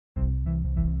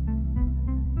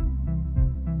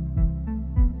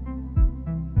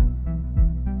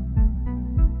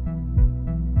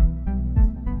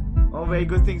very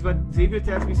good things. But Xavier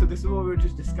tells me, so this is what we were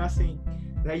just discussing,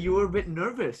 that you were a bit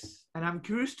nervous, and I'm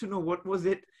curious to know what was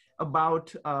it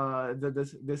about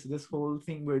this whole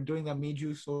thing we're doing that made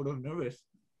you sort of nervous.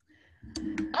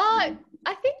 I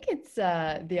think it's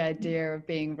the idea of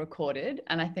being recorded,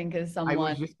 and I think as someone, I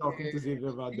was just talking to Xavier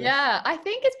about this. Yeah, I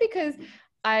think it's because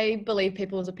I believe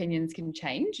people's opinions can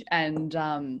change, and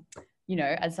you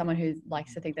know, as someone who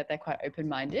likes to think that they're quite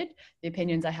open-minded, the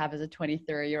opinions I have as a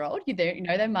 23-year-old, you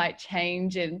know, they might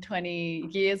change in 20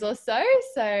 years or so.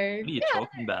 So what are you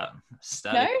talking about?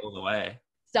 Static all the way.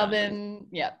 Stubborn,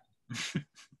 yeah.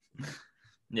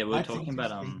 Yeah, we were talking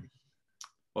about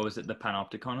what was it, the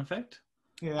panopticon effect?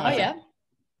 Yeah. Oh yeah.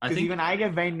 I think even I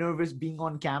get very nervous being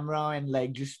on camera and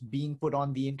like just being put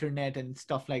on the internet and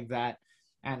stuff like that.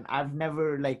 And I've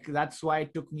never that's why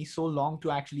it took me so long to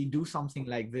actually do something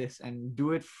like this and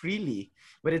do it freely.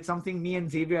 But it's something me and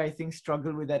Xavier, I think,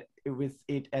 struggle with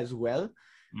it as well.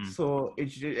 So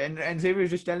it's and Xavier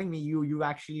is just telling me you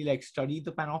actually like studied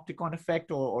the panopticon effect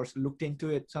or looked into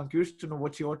it. So I'm curious to know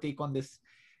what's your take on this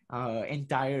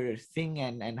entire thing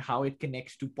and how it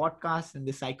connects to podcasts and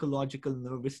the psychological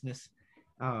nervousness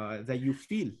that you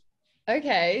feel.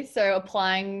 Okay, so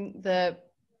applying the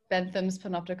Bentham's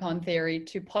panopticon theory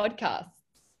to podcasts.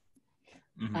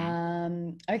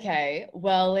 Okay,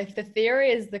 well, if the theory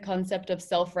is the concept of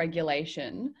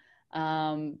self-regulation,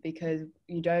 because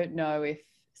you don't know if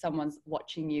someone's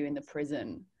watching you in the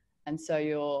prison, and so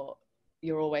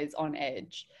you're always on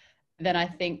edge, then I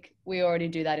think we already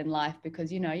do that in life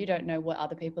because, you know, you don't know what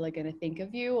other people are going to think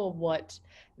of you or what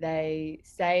they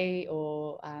say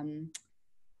or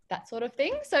that sort of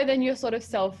thing. So then you're sort of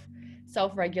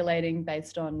self-regulating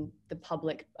based on the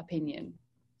public opinion.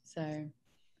 So,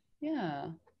 yeah.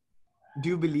 Do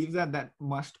you believe that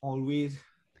must always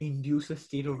induce a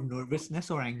state of nervousness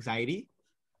or anxiety?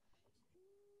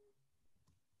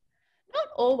 Not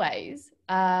always.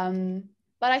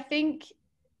 But I think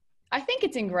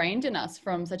it's ingrained in us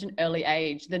from such an early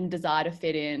age, the desire to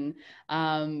fit in.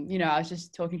 You know, I was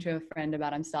just talking to a friend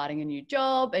about I'm starting a new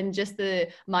job and just the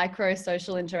micro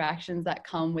social interactions that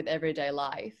come with everyday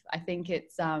life. I think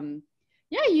it's,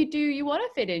 you want to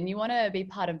fit in, you want to be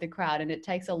part of the crowd, and it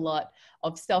takes a lot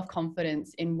of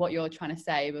self-confidence in what you're trying to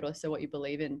say, but also what you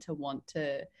believe in to want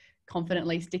to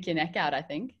confidently stick your neck out, I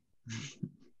think.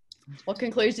 What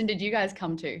conclusion did you guys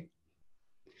come to?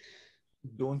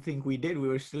 Don't think we did. We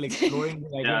were still exploring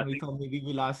the idea and we thought maybe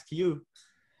we'll ask you.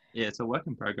 Yeah, it's a work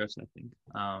in progress, I think.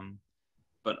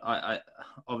 But I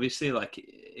obviously, like,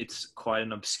 it's quite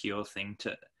an obscure thing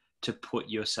to put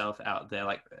yourself out there,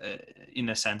 like in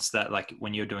a sense that, like,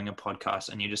 when you're doing a podcast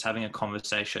and you're just having a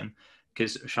conversation,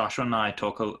 because Shashwa and I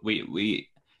we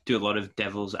do a lot of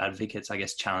devil's advocates, I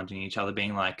guess, challenging each other,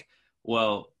 being like,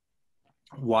 well,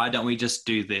 why don't we just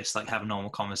do this, like have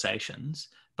normal conversations,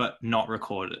 but not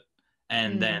record it?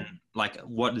 And then, like,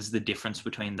 what is the difference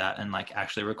between that and like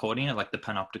actually recording it, like the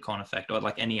panopticon effect or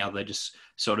like any other, just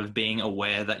sort of being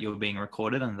aware that you're being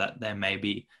recorded and that there may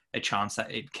be a chance that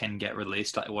it can get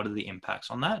released? Like, what are the impacts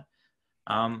on that?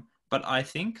 But I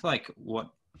think like what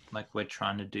like we're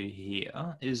trying to do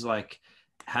here is like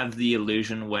have the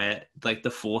illusion where like the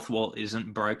fourth wall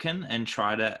isn't broken and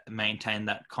try to maintain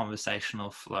that conversational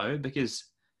flow, because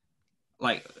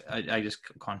like I just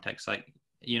context, like,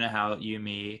 you know how you,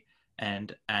 me,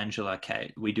 and Angela,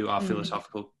 Kate, we do our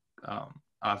philosophical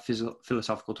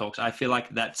talks. I feel like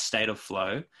that state of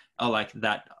flow, or like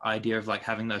that idea of like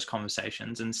having those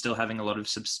conversations and still having a lot of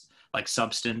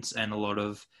substance and a lot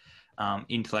of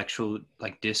intellectual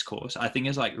like discourse, I think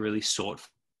is like really sought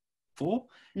for.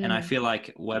 And I feel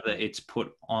like whether it's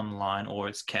put online or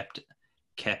it's kept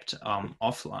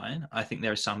offline, I think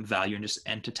there is some value in just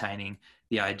entertaining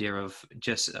the idea of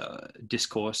just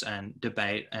discourse and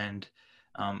debate and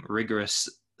rigorous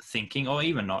thinking, or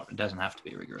even not, it doesn't have to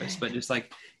be rigorous, but just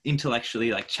like intellectually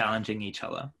like challenging each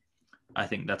other. I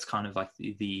think that's kind of like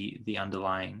the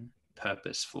underlying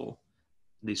purpose for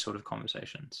these sort of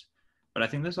conversations. But I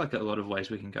think there's like a lot of ways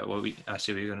we can go. Well, I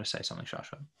see you're going to say something,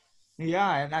 Shasha.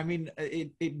 Yeah, and I mean,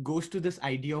 it goes to this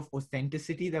idea of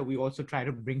authenticity that we also try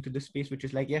to bring to the space, which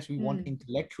is like, yes, we want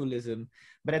intellectualism,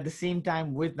 but at the same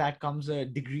time, with that comes a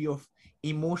degree of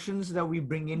emotions that we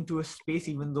bring into a space,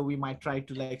 even though we might try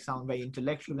to like sound very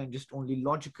intellectual and just only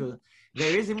logical.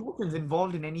 There is emotions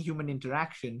involved in any human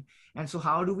interaction. And so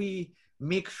how do we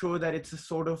make sure that it's a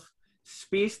sort of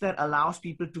space that allows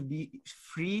people to be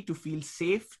free, to feel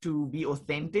safe, to be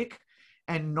authentic,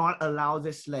 and not allow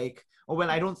this like, oh,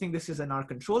 well, I don't think this is in our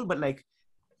control, but like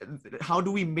how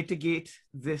do we mitigate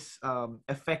this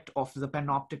effect of the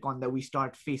panopticon that we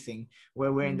start facing,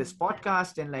 where we're in this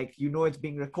podcast and like, it's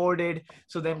being recorded.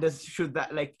 So then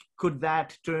could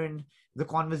that turn the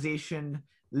conversation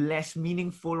less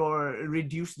meaningful or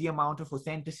reduce the amount of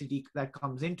authenticity that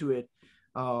comes into it,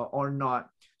 or not?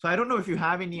 So I don't know if you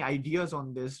have any ideas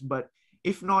on this, but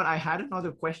if not, I had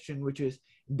another question, which is,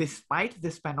 despite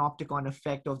this panopticon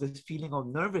effect of this feeling of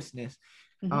nervousness,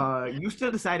 you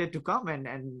still decided to come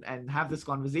and have this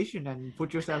conversation and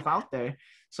put yourself out there.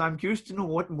 So I'm curious to know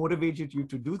what motivated you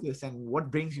to do this and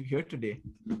what brings you here today.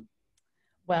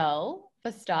 Well,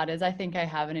 for starters, I think I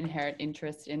have an inherent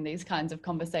interest in these kinds of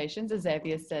conversations. As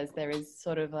Xavier says, there is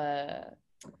sort of a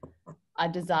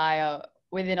desire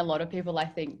within a lot of people, I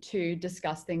think, to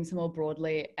discuss things more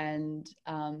broadly. And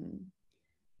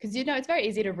because, it's very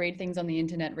easy to read things on the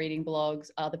internet, reading blogs,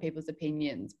 other people's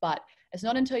opinions, but it's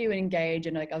not until you engage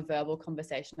in like a verbal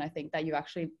conversation, I think, that you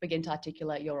actually begin to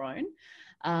articulate your own.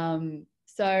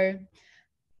 So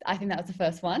I think that was the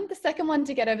first one. The second one,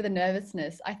 to get over the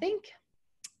nervousness, I think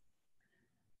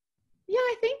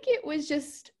it was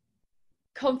just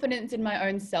confidence in my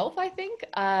own self, I think.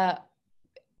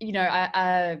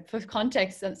 For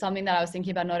context, something that I was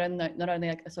thinking about, not only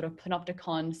like a sort of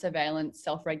panopticon surveillance,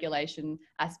 self-regulation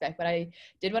aspect, but I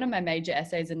did one of my major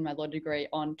essays in my law degree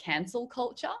on cancel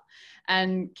culture.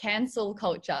 And cancel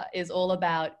culture is all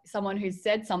about someone who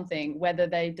said something, whether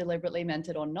they deliberately meant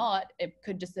it or not. It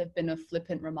could just have been a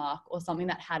flippant remark or something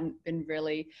that hadn't been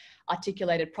really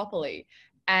articulated properly.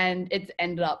 And it's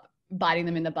ended up biting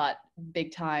them in the butt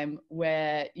big time,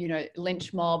 where,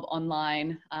 lynch mob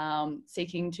online,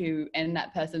 seeking to end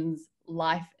that person's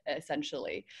life,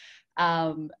 essentially.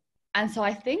 And so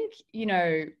I think,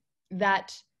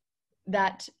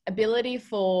 that ability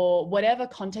for whatever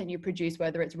content you produce,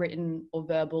 whether it's written or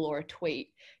verbal or a tweet,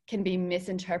 can be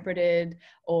misinterpreted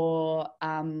or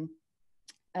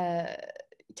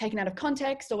taken out of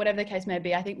context or whatever the case may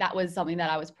be. I think that was something that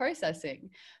I was processing.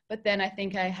 But then I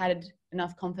think I had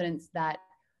enough confidence that,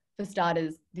 for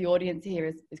starters, the audience here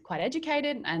is quite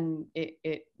educated, and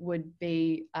it would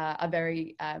be a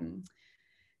very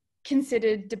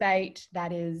considered debate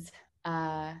that is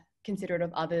considerate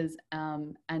of others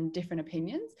and different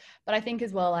opinions. But I think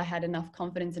as well, I had enough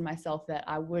confidence in myself that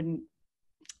I wouldn't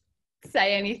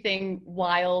say anything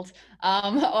wild,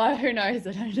 or who knows,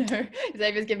 I don't know.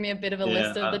 Xavier's given me a bit of a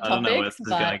list of the topics, I don't know where this is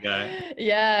gonna go.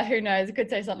 Yeah, who knows, it could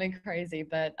say something crazy,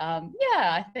 but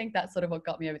I think that's sort of what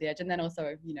got me over the edge. And then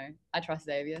also, I trust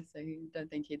Xavier, so you don't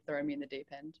think he'd throw me in the deep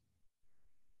end.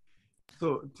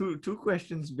 So two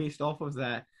questions based off of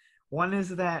that. One is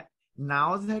that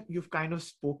now that you've kind of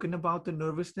spoken about the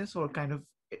nervousness or kind of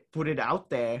put it out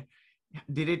there,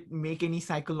 did it make any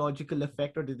psychological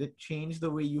effect, or did it change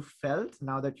the way you felt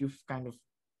now that you've kind of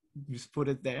just put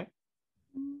it there?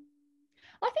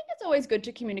 I think it's always good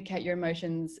to communicate your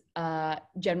emotions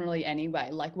generally anyway,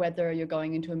 like whether you're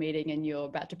going into a meeting and you're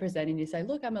about to present and you say,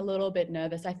 look, I'm a little bit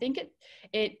nervous. I think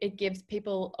it gives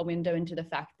people a window into the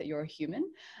fact that you're a human.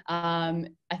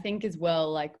 I think as well,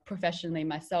 like professionally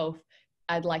myself,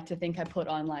 I'd like to think I put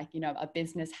on a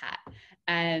business hat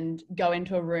and go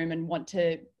into a room and want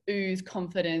to ooze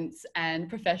confidence and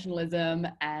professionalism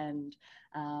and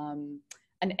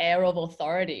an air of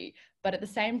authority. But at the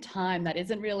same time, that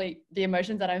isn't really the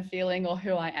emotions that I'm feeling or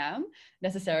who I am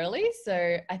necessarily.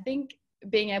 So I think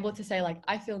being able to say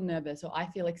I feel nervous, or I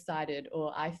feel excited,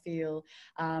 or I feel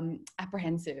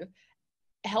apprehensive,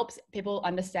 helps people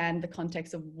understand the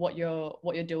context of what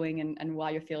you're doing and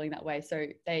why you're feeling that way. So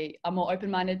they are more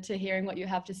open-minded to hearing what you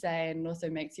have to say, and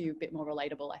also makes you a bit more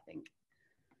relatable, I think.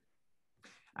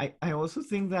 I also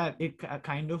think that it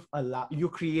kind of you're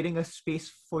creating a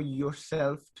space for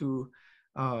yourself to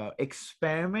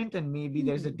experiment, and maybe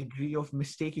there's a degree of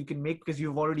mistake you can make because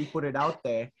you've already put it out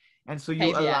there. And so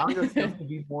you allow yourself to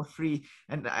be more free.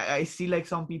 And I see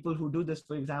some people who do this.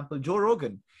 For example, Joe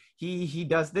Rogan, he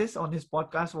does this on his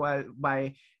podcast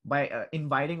by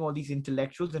inviting all these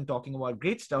intellectuals and talking about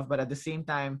great stuff. But at the same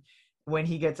time, when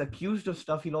he gets accused of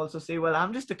stuff, he'll also say, well,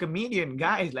 I'm just a comedian,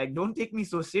 guys. Don't take me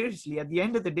so seriously. At the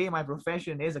end of the day, my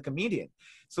profession is a comedian.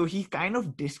 So he kind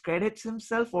of discredits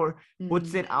himself or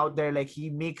puts it out there.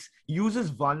 He uses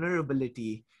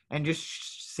vulnerability and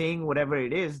just saying whatever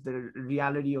it is, the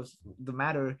reality of the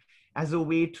matter, as a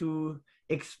way to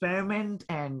experiment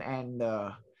and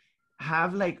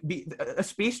have be a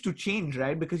space to change,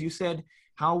 right? Because you said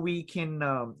how we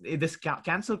can, this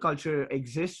cancel culture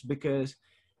exists because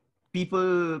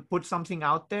people put something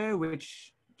out there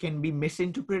which can be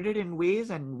misinterpreted in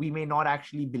ways, and we may not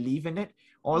actually believe in it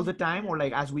all the time, or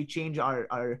as we change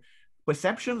our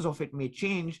perceptions of it may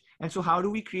change. And so how do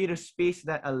we create a space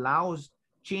that allows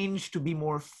change to be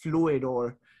more fluid,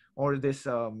 or this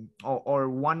or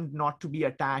one not to be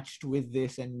attached with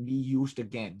this and be used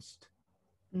against?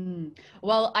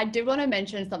 Well, I did want to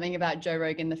mention something about Joe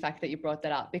Rogan, the fact that you brought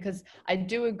that up, because I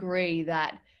do agree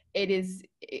that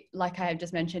like I have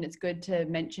just mentioned, it's good to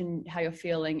mention how you're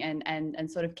feeling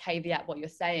and sort of caveat what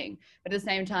you're saying. But at the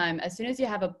same time, as soon as you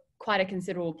have quite a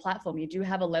considerable platform, you do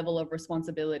have a level of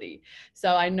responsibility.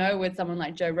 So I know with someone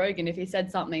like Joe Rogan, if he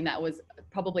said something that was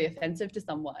probably offensive to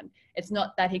someone, it's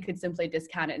not that he could simply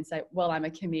discount it and say, well, I'm a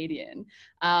comedian.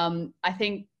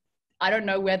 I don't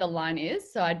know where the line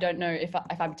is. So I don't know if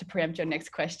I'm to preempt your next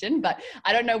question, but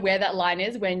I don't know where that line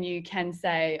is when you can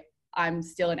say, I'm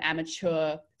still an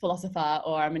amateur philosopher,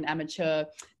 or I'm an amateur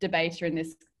debater in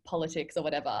this politics or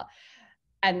whatever.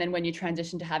 And then when you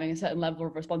transition to having a certain level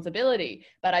of responsibility,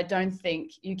 but I don't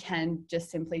think you can just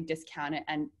simply discount it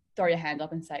and throw your hand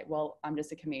up and say, well, I'm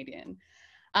just a comedian.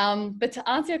 But to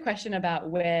answer your question about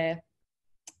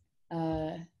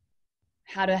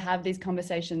how to have these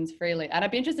conversations freely. And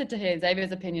I'd be interested to hear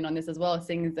Xavier's opinion on this as well,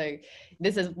 seeing as though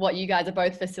this is what you guys are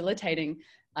both facilitating,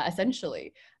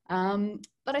 essentially.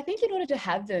 But I think in order to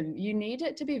have them, you need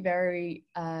it to be very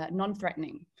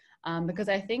non-threatening, because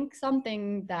I think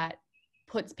something that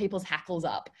puts people's hackles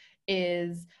up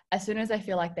is as soon as they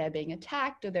feel like they're being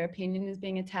attacked, or their opinion is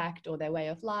being attacked, or their way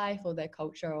of life, or their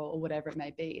culture, or whatever it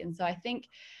may be. And so I think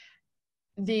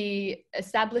the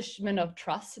establishment of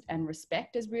trust and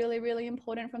respect is really, really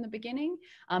important from the beginning.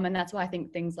 And that's why I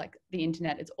think things like the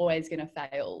internet is always going to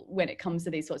fail when it comes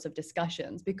to these sorts of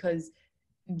discussions, because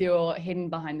you're hidden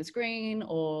behind the screen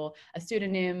or a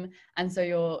pseudonym. And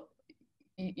so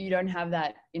you don't have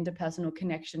that interpersonal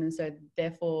connection. And so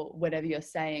therefore, whatever you're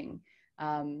saying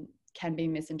can be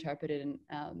misinterpreted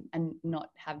and not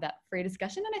have that free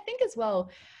discussion. And I think as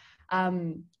well,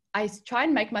 I try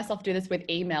and make myself do this with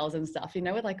emails and stuff, you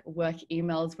know, with like work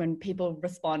emails, when people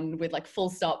respond with like full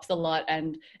stops a lot,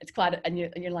 and it's quite, and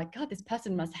you're like, God, this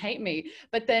person must hate me.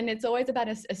 But then it's always about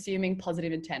assuming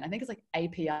positive intent. I think it's like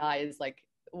API is like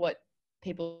what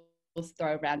people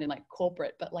throw around in like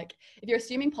corporate, but like if you're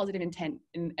assuming positive intent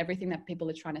in everything that people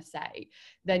are trying to say,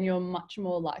 then you're much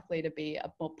more likely to be a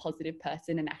more positive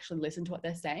person and actually listen to what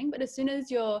they're saying. But as soon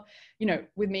as you're, you know,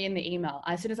 with me in the email,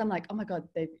 as soon as I'm like, oh my God,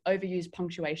 they've overused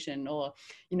punctuation, or,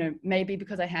 you know, maybe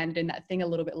because I handed in that thing a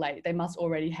little bit late, they must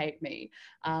already hate me.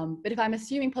 But if I'm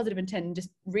assuming positive intent and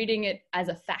just reading it as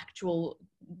a factual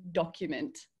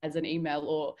document, as an email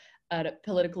or a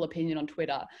political opinion on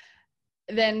Twitter,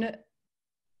 then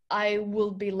I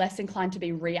will be less inclined to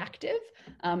be reactive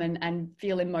and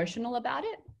feel emotional about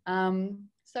it.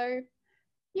 So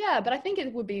yeah, but I think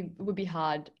it would be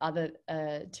hard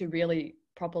to really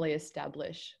properly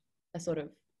establish a sort of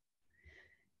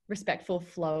respectful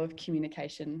flow of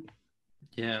communication.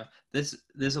 Yeah,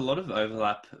 there's a lot of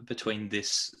overlap between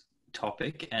this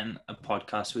topic and a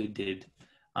podcast we did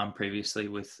previously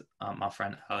with our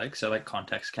friend Alex. So like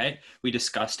Context Kate, we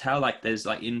discussed how like there's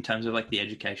like, in terms of like the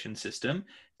education system,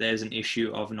 there's an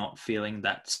issue of not feeling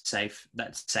that safe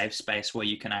space where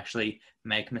you can actually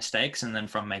make mistakes, and then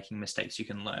from making mistakes you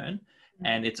can learn.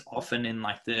 And it's often in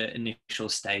like the initial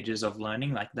stages of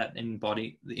learning, like that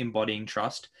embodying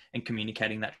trust and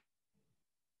communicating that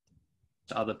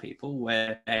to other people,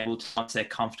 where able to, once they're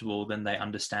comfortable, then they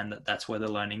understand that that's where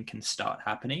the learning can start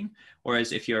happening.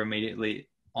 Whereas if you're immediately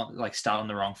start on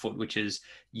the wrong foot, which is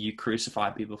you crucify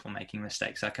people for making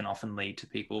mistakes, that can often lead to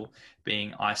people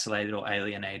being isolated or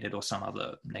alienated or some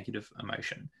other negative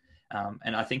emotion.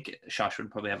 And I think Shasha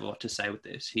would probably have a lot to say with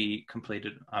this. He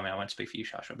completed, I mean, I won't speak for you,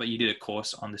 Shasha, but you did a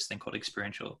course on this thing called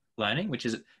experiential learning, which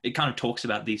is, it kind of talks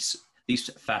about these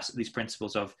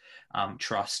principles of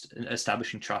trust,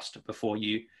 establishing trust before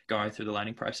you go through the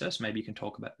learning process. Maybe you can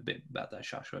talk a bit about that,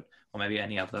 Shasha, or maybe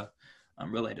any other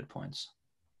related points.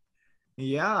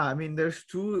 Yeah, I mean, there's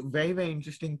two very, very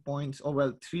interesting points, or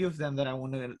well, three of them that I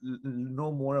want to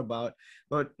know more about.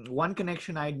 But one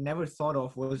connection I'd never thought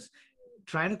of was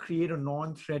trying to create a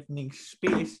non-threatening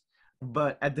space,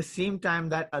 but at the same time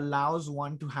that allows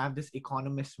one to have this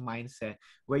economist mindset,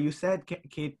 where you said,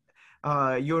 Kate,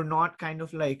 you're not kind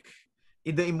of like,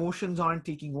 the emotions aren't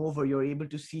taking over. You're able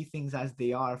to see things as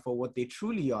they are for what they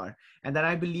truly are. And that,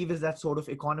 I believe, is that sort of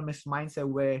economist mindset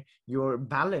where you're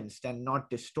balanced and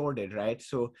not distorted, right?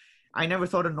 So I never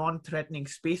thought a non-threatening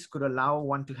space could allow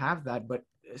one to have that, but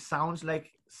it sounds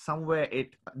like somewhere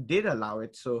it did allow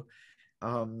it. So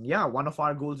yeah, one of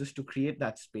our goals is to create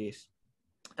that space.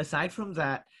 Aside from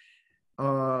that,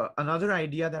 another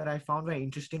idea that I found very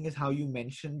interesting is how you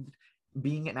mentioned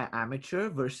being an amateur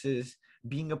versus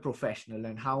being a professional,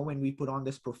 and how when we put on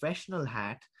this professional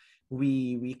hat,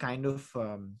 we kind of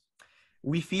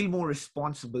we feel more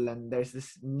responsible, and there's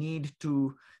this need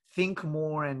to think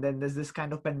more, and then there's this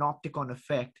kind of panopticon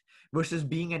effect versus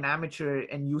being an amateur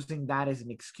and using that as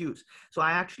an excuse. So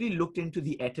I actually looked into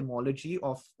the etymology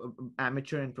of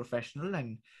amateur and professional,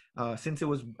 and since it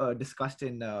was discussed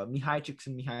in Mihai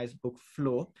Csikszentmihalyi's book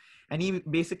Flow, and he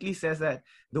basically says that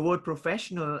the word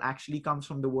professional actually comes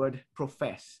from the word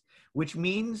profess, which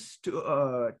means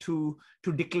to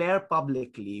declare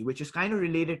publicly, which is kind of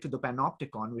related to the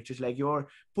panopticon, which is like you're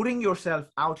putting yourself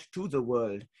out to the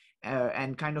world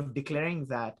and kind of declaring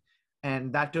that,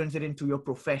 and that turns it into your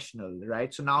professional,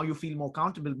 right? So now you feel more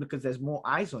comfortable because there's more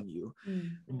eyes on you.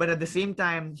 But at the same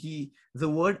time, the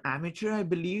word amateur, I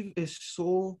believe, is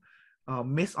so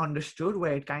misunderstood,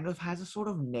 where it kind of has a sort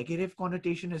of negative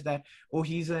connotation, is that, oh,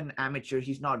 he's an amateur,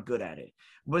 he's not good at it.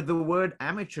 But the word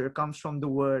amateur comes from the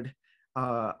word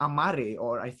amare,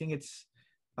 or I think it's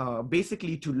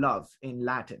basically to love in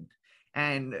Latin,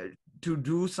 and to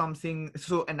do something.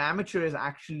 So an amateur is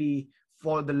actually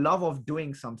for the love of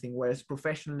doing something, whereas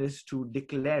professional is to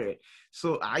declare it.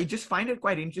 So I just find it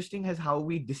quite interesting as how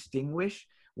we distinguish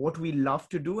what we love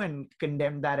to do and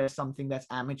condemn that as something that's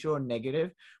amateur or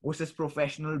negative, versus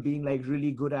professional being like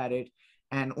really good at it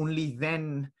and only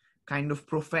then kind of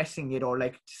professing it or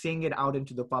like saying it out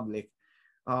into the public.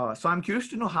 So I'm curious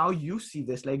to know how you see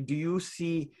this. Like, do you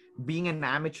see being an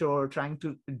amateur or trying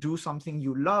to do something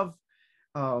you love,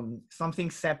 something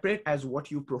separate as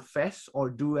what you profess or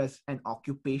do as an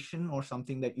occupation, or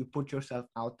something that you put yourself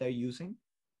out there using?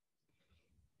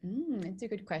 It's a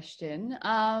good question.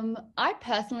 I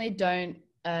personally don't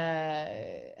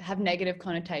have negative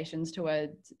connotations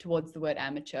towards the word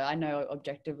amateur. I know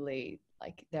objectively,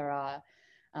 like, there are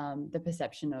the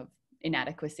perception of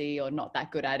inadequacy or not that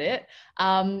good at it.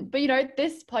 But, you know,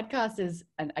 this podcast is,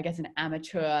 I guess, an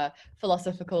amateur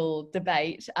philosophical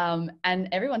debate. And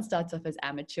everyone starts off as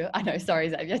amateur. I know, sorry,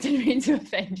 Xavier, I didn't mean to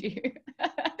offend you. But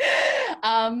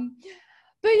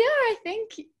yeah, I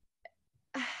think,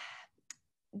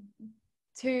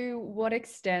 to what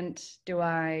extent do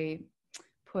I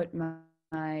put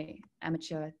my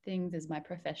amateur things as my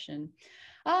profession?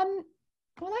 Well,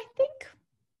 I think,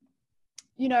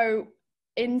 you know,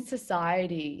 in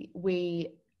society,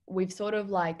 we've sort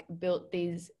of like built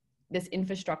this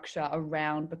infrastructure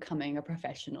around becoming a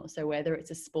professional. So whether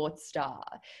it's a sports star,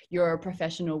 you're a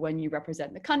professional when you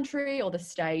represent the country or the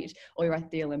state, or you're at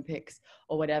the Olympics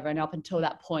or whatever. And up until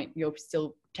that point, you're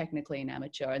still technically an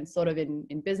amateur. And sort of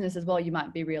in business as well, you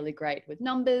might be really great with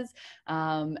numbers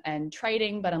and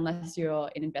trading, but unless you're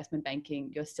in investment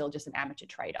banking, you're still just an amateur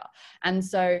trader. And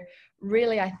so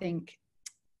really, I think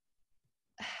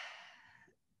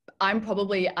I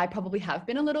probably have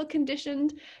been a little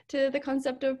conditioned to the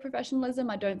concept of professionalism.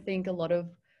 I don't think a lot of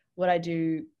what I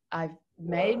do, I've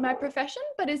made my profession,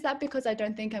 but is that because I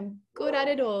don't think I'm good at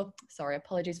it? Or, sorry,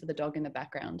 apologies for the dog in the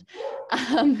background.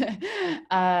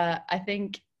 I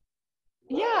think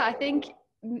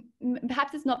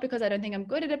perhaps it's not because I don't think I'm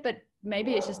good at it, but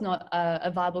maybe it's just not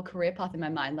a viable career path in my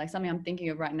mind. Like, something I'm thinking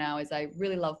of right now is I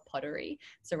really love pottery,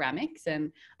 ceramics,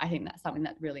 and I think that's something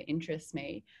that really interests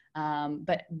me.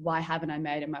 But why haven't I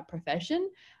made it my profession?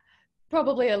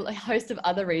 Probably a host of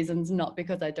other reasons, not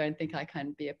because I don't think I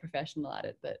can be a professional at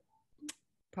it, but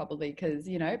probably because,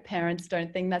 you know, parents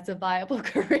don't think that's a viable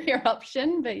career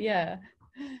option. But yeah.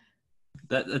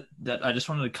 That I just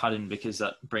wanted to cut in because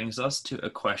that brings us to a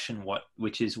question,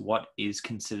 which is what is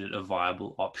considered a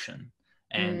viable option?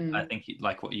 And I think,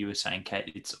 like what you were saying,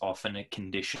 Kate, it's often a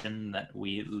condition that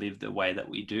we live the way that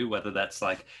we do, whether that's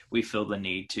like we feel the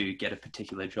need to get a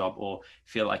particular job, or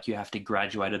feel like you have to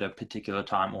graduate at a particular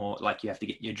time, or like you have to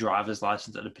get your driver's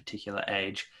license at a particular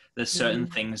age. There's certain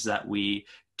things that we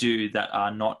do that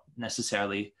are not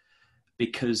necessarily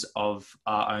because of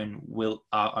our own will,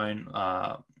 our own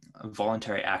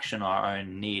voluntary action, our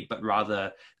own need, but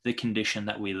rather the condition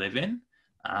that we live in.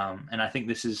 And I think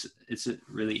it's a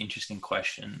really interesting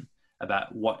question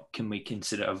about what can we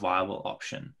consider a viable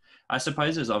option. I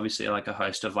suppose there's obviously like a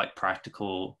host of like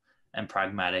practical and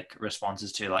pragmatic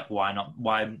responses to like why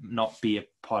not be a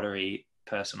pottery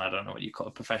person? I don't know what you call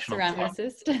it, professional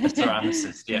ceramicist. A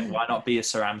ceramicist, yeah. Why not be a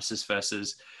ceramicist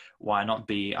versus why not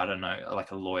be, I don't know,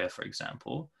 like a lawyer, for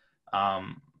example?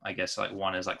 I guess like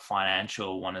one is like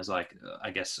financial, one is like,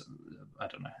 I guess, I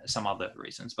don't know, some other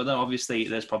reasons. But then obviously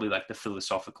there's probably like the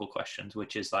philosophical questions,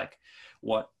 which is like,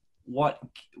 what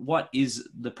is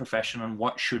the profession and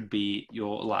what should be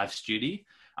your life's duty?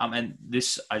 And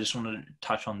this, I just wanted to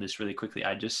touch on this really quickly.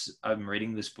 I'm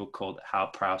reading this book called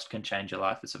How Proust Can Change Your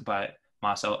Life. It's by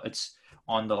Marcel. It's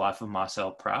On the Life of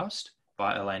Marcel Proust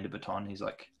by Alain de Botton. He's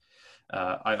like,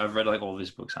 I've read like all of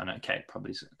his books. I know Kate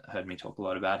probably's heard me talk a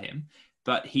lot about him,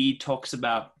 but he talks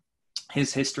about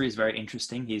his history is very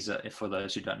interesting. For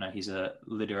those who don't know, he's a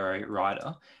literary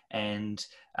writer, and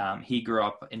he grew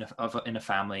up in a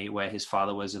family where his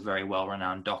father was a very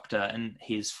well-renowned doctor, and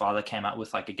his father came out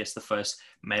with, like, I guess the first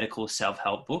medical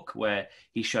self-help book where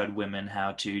he showed women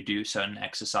how to do certain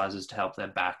exercises to help their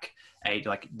back aid.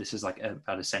 Like, this is like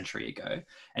about a century ago.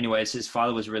 Anyways, his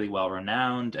father was really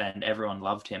well-renowned and everyone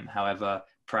loved him. However,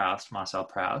 Proust, Marcel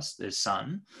Proust, his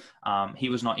son, he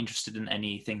was not interested in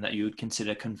anything that you would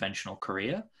consider conventional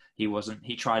career.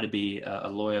 He tried to be a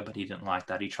lawyer, but he didn't like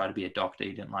that. He tried to be a doctor.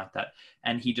 He didn't like that.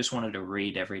 And he just wanted to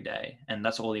read every day. And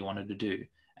that's all he wanted to do.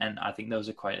 And I think there was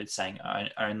a quote, it's saying,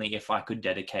 only if I could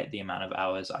dedicate the amount of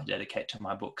hours I dedicate to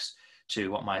my books to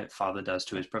what my father does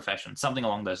to his profession, something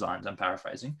along those lines. I'm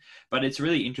paraphrasing, but it's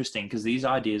really interesting because these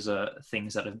ideas are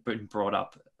things that have been brought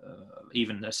up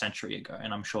even a century ago.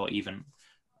 And I'm sure even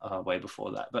way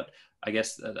before that. But I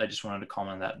guess I just wanted to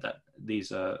comment that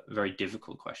these are very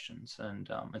difficult questions, and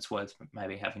it's worth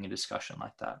maybe having a discussion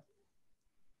like that.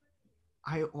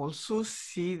 I also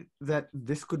see that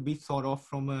this could be thought of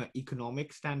from an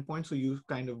economic standpoint. So you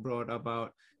kind of brought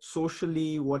about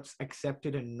socially what's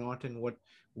accepted and not, and what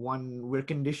we're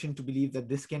conditioned to believe that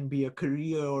this can be a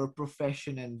career or a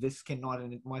profession and this cannot,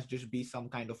 and it must just be some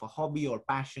kind of a hobby or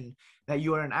passion that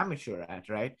you are an amateur at,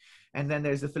 right? And then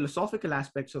there's the philosophical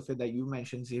aspects of it that you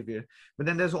mentioned, Xavier, but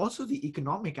then there's also the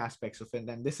economic aspects of it.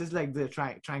 And this is like the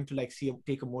trying to like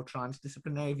take a more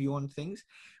transdisciplinary view on things,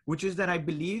 which is that I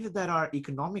believe that our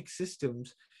economic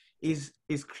systems is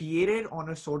created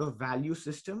on a sort of value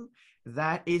system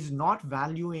that is not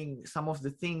valuing some of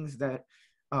the things that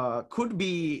could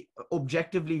be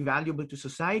objectively valuable to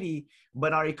society,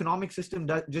 but our economic system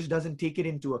just doesn't take it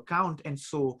into account. And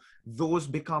so those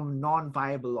become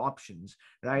non-viable options,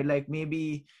 right? Like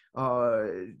maybe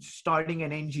starting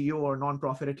an NGO or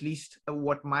nonprofit, at least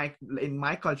in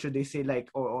my culture, they say like,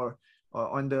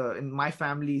 in my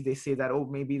family, they say that, oh,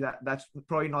 maybe that's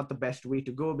probably not the best way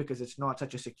to go because it's not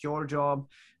such a secure job.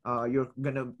 You're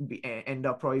going to end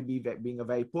up probably being a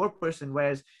very poor person,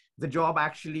 whereas the job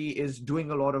actually is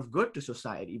doing a lot of good to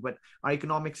society, but our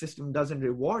economic system doesn't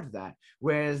reward that.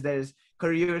 Whereas there's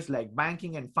careers like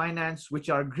banking and finance, which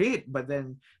are great, but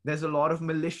then there's a lot of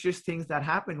malicious things that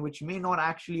happen, which may not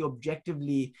actually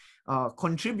objectively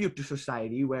contribute to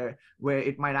society, where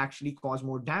it might actually cause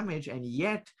more damage, and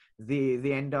yet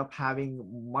they end up having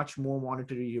much more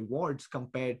monetary rewards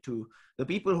compared to the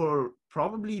people who are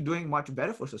probably doing much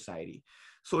better for society.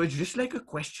 So it's just like a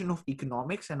question of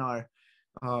economics and our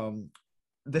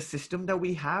the system that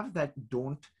we have that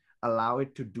don't allow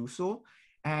it to do so.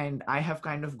 And I have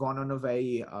kind of gone on a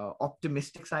very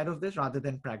optimistic side of this rather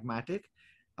than pragmatic,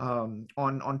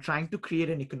 on trying to create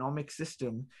an economic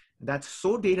system that's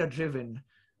so data driven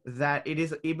that it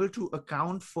is able to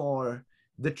account for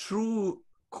the true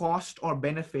cost or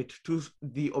benefit to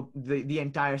the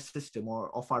entire system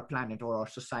or of our planet or our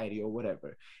society or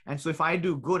whatever. And so if I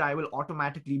do good, I will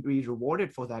automatically be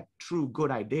rewarded for that true good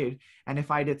I did. And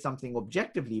if I did something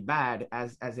objectively bad,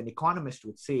 as an economist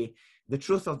would say, the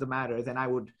truth of the matter, then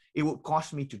it would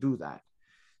cost me to do that.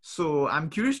 So I'm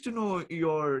curious to know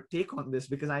your take on this,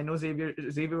 because I know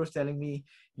Xavier was telling me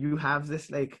you have this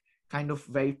like kind of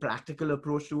very practical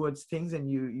approach towards things,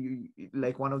 and you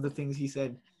like one of the things he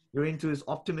said you're into is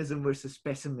optimism versus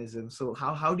pessimism. So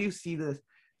how do you see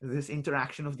this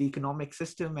interaction of the economic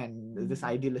system and this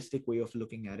idealistic way of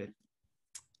looking at it?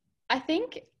 I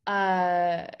think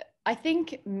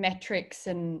metrics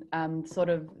and sort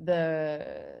of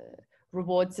the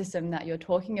reward system that you're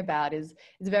talking about is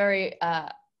very,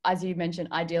 as you mentioned,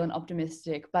 ideal and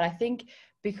optimistic. But I think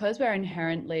because we're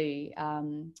inherently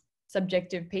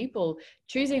subjective people,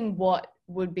 choosing what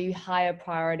would be higher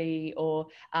priority or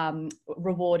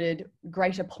rewarded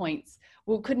greater points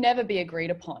could never be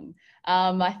agreed upon.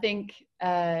 I think,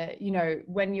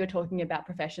 when you're talking about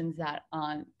professions that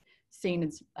aren't seen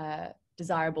as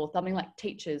desirable, something like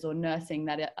teachers or nursing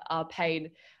that are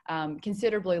paid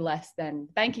considerably less than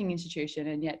banking institution,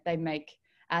 and yet they make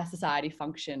our society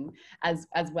function as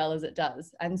well as it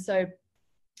does. And so,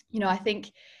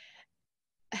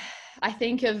 I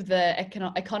think of the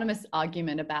economist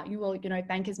argument about,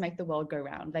 bankers make the world go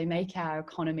round. They make our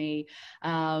economy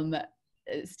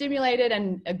stimulated,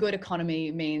 and a good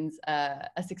economy means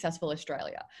a successful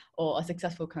Australia or a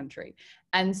successful country.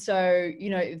 And so,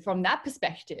 from that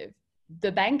perspective,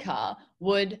 the banker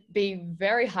would be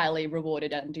very highly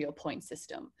rewarded under your point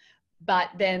system. But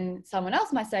then someone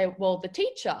else might say, well, the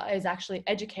teacher is actually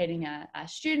educating our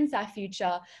students, our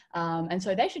future, and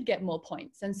so they should get more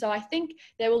points. And so I think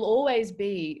there will always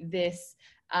be this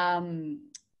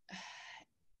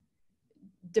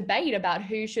debate about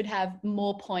who should have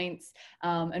more points,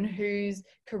 and whose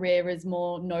career is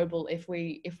more noble if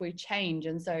we change.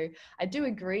 And so I do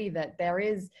agree that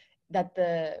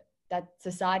that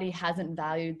society hasn't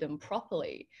valued them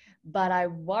properly, but I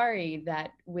worry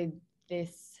that with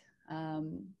this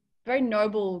very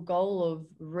noble goal of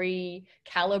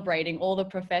recalibrating all the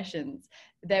professions,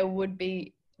 there would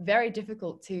be very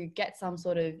difficult to get some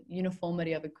sort of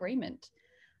uniformity of agreement.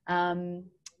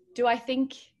 Do I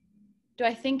think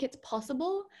it's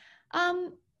possible? I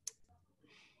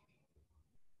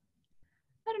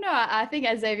don't know. I think,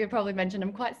 as Xavier probably mentioned,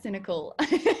 I'm quite cynical.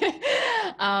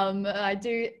 I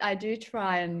do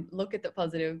try and look at the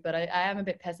positive, but I am a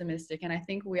bit pessimistic. And I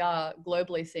think we are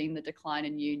globally seeing the decline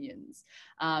in unions,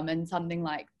 and something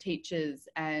like teachers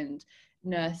and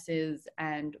nurses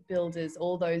and builders,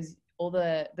 all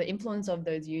the influence of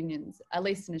those unions, at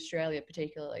least in Australia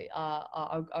particularly,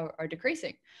 are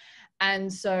decreasing.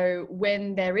 And so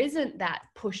when there isn't that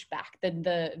pushback,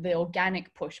 the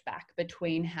organic pushback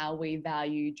between how we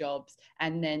value jobs,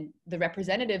 and then the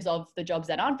representatives of the jobs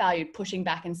that aren't valued pushing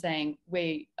back and saying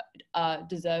we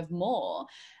deserve more,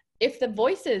 if the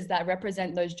voices that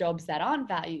represent those jobs that aren't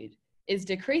valued is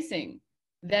decreasing,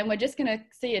 then we're just going to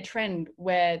see a trend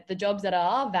where the jobs that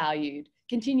are valued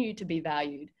continue to be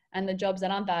valued, and the jobs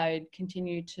that aren't valued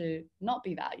continue to not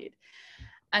be valued.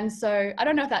 And so I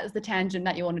don't know if that was the tangent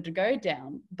that you wanted to go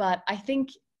down, but I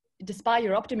think despite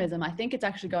your optimism, I think it's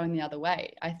actually going the other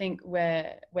way. I think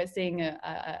we're seeing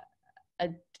a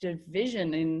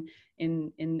division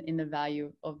in the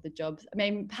value of the jobs. I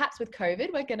mean, perhaps with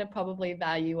COVID, we're going to probably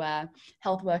value our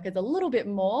health workers a little bit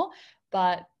more,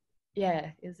 but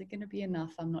yeah, is it going to be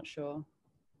enough? I'm not sure.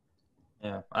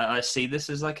 Yeah, I see this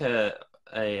as like a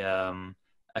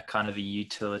kind of a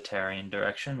utilitarian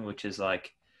direction, which is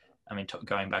like, I mean,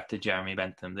 going back to Jeremy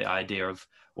Bentham, the idea of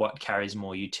what carries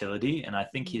more utility. And I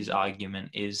think his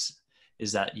argument is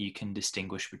that you can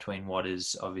distinguish between what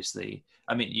is obviously,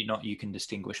 I mean, you can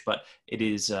distinguish, but it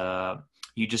is,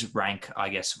 you just rank, I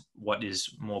guess, what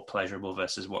is more pleasurable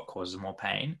versus what causes more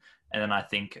pain. And then I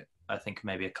think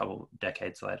maybe a couple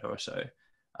decades later or so,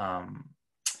 I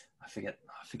forget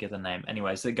the name.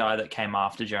 Anyways, the guy that came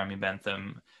after Jeremy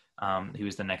Bentham, he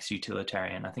was the next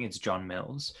utilitarian. I think it's John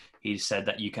Mills. He said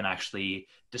that you can actually,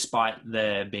 despite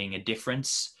there being a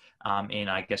difference in,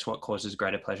 I guess, what causes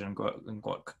greater pleasure and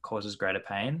what causes greater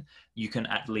pain, you can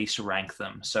at least rank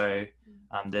them. So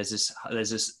there's this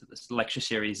lecture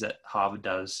series that Harvard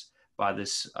does by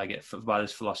this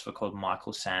philosopher called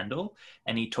Michael Sandel,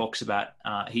 and he talks about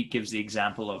he gives the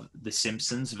example of The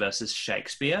Simpsons versus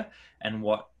Shakespeare and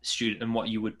what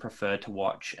you would prefer to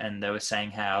watch. And they were saying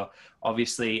how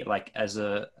obviously, like as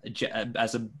a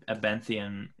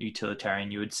Benthian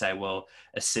utilitarian, you would say, well,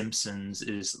 a Simpsons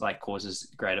is like causes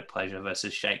greater pleasure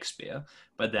versus Shakespeare.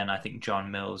 But then I think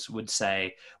John Mills would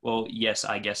say, well, yes,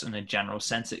 I guess in a general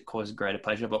sense it causes greater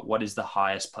pleasure, but what is the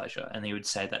highest pleasure? And he would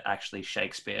say that actually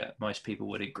Shakespeare, most people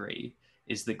would agree,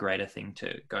 is the greater thing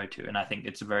to go to. And I think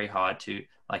it's very hard to,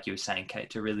 like you were saying, Kate,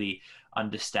 to really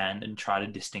understand and try to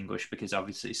distinguish, because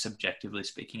obviously, subjectively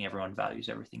speaking, everyone values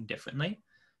everything differently.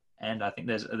 And I think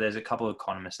there's a couple of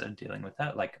economists that are dealing with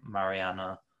that, like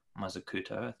Mariana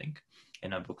Mazzucato, I think,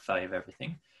 in her book Value of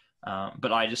Everything.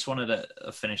 But I just wanted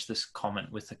to finish this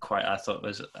comment with a quote I thought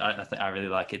was, I really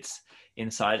like. It's,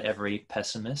 inside every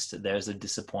pessimist, there's a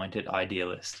disappointed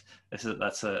idealist.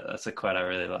 That's a quote I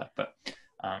really like. But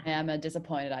I am a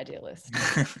disappointed idealist.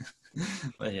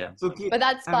 But yeah. But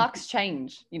that sparks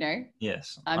change, you know?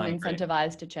 Yes. I'm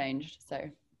incentivized to change. So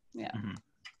yeah. Mm-hmm.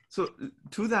 So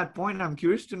to that point, I'm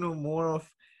curious to know more of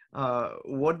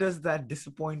what does that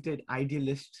disappointed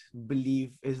idealist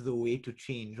believe is the way to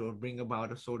change or bring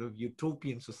about a sort of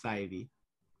utopian society?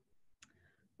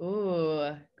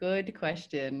 Ooh, good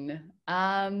question.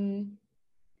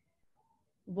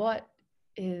 What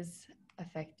is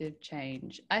effective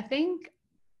change? I think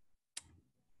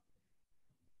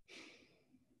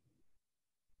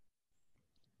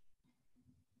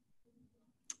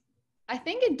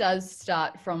it does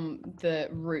start from the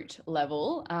root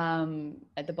level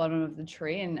at the bottom of the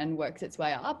tree and works its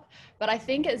way up. But I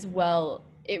think as well,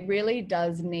 it really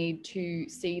does need to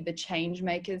see the change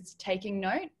makers taking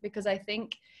note, because I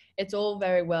think it's all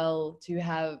very well to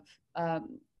have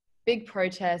big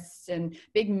protests and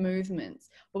big movements,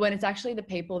 but when it's actually the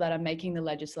people that are making the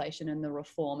legislation and the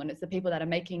reform, and it's the people that are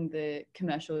making the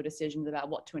commercial decisions about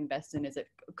what to invest in, is it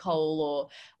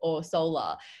coal or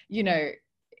solar, you know,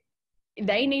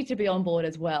 they need to be on board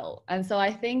as well. And so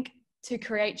I think to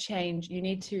create change, you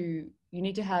need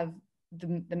to have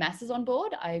the masses on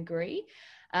board. I agree.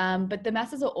 But the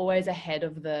masses are always ahead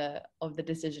of the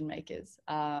decision makers.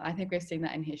 I think we've seen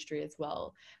that in history as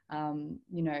well.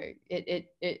 You know,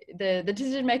 the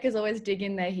decision makers always dig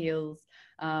in their heels,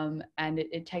 and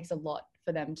it takes a lot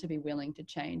for them to be willing to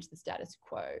change the status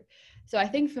quo. So I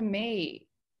think for me,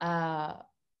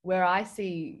 where I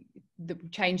see the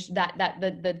change, that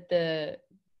the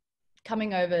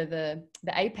coming over the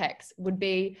apex would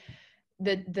be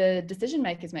the decision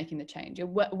makers making the change,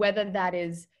 whether that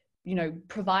is, you know,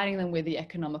 providing them with the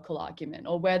economical argument,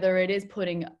 or whether it is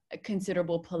putting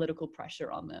considerable political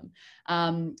pressure on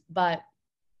them. But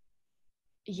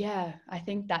yeah, I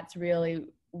think that's really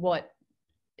what,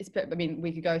 I mean,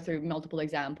 we could go through multiple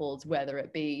examples, whether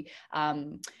it be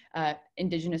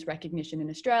Indigenous recognition in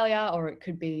Australia, or it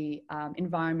could be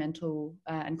environmental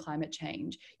and climate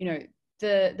change. You know,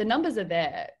 the numbers are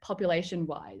there population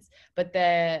wise, but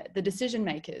the decision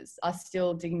makers are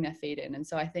still digging their feet in. And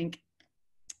so I think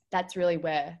that's really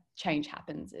where change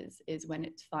happens, is when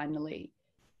it's finally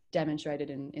demonstrated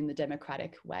in the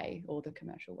democratic way or the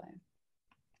commercial way.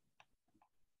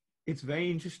 It's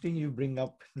very interesting you bring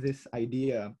up this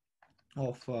idea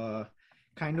of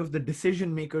kind of the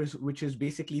decision makers, which is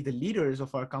basically the leaders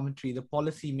of our country, the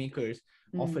policy makers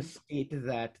of a state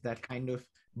that kind of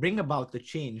bring about the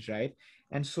change, right?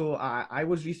 And so I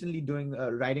was recently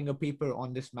writing a paper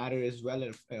on this matter as well,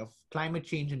 of climate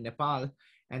change in Nepal,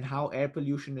 and how air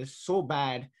pollution is so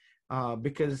bad,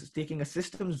 because taking a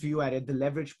systems view at it, the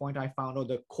leverage point I found, or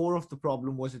the core of the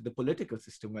problem, was at the political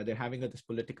system, where they're having this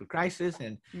political crisis,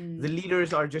 and the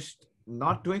leaders are just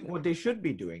not doing what they should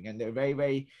be doing. And they're very,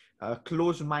 very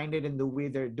close-minded in the way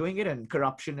they're doing it. And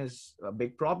corruption is a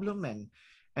big problem,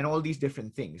 and all these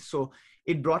different things. So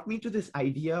it brought me to this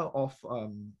idea of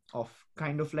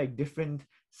kind of like different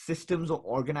systems of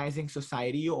organizing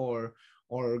society, or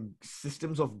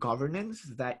systems of governance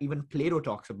that even Plato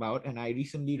talks about. And I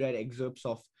recently read excerpts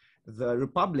of The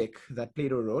Republic that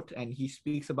Plato wrote, and he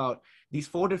speaks about these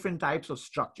 4 different types of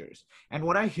structures. And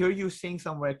what I hear you saying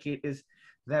somewhere, Kate, is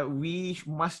that we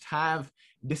must have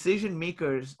decision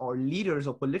makers or leaders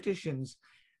or politicians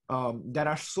that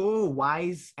are so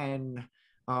wise and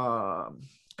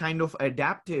kind of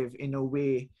adaptive in a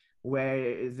way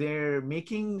where they're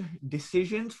making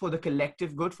decisions for the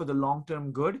collective good, for the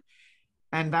long-term good.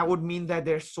 And that would mean that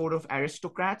they're sort of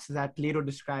aristocrats that Plato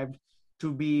described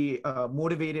to be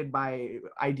motivated by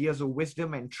ideas of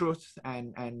wisdom and truth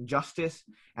and justice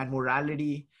and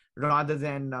morality, rather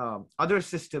than other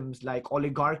systems like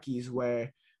oligarchies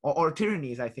or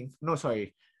tyrannies, I think. No,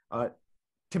 sorry.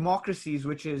 Democracies,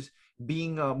 which is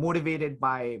being motivated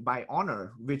by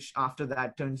honor, which after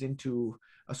that turns into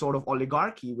a sort of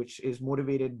oligarchy, which is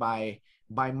motivated by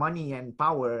money and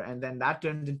power. And then that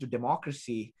turns into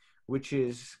democracy, which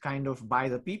is kind of by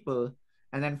the people,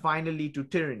 and then finally to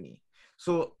tyranny.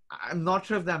 So I'm not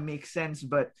sure if that makes sense,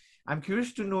 but I'm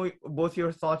curious to know both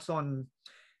your thoughts on,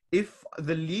 if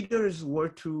the leaders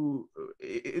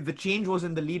if the change was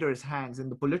in the leaders' hands, in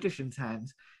the politicians'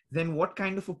 hands, then what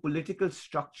kind of a political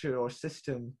structure or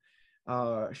system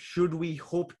should we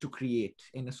hope to create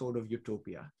in a sort of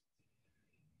utopia?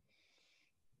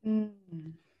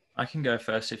 I can go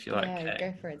first if you like. Yeah, Kate.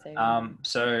 go for it, David.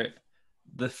 So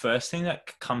the first thing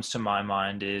that comes to my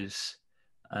mind is,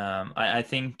 I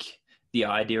think the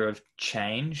idea of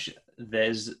change,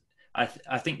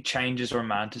 I think change is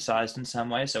romanticized in some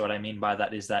way. So what I mean by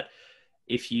that is that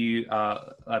if you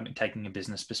are, taking a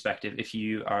business perspective, if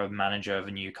you are a manager of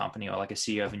a new company or like a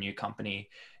CEO of a new company,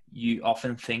 you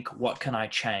often think, what can I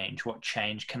change? What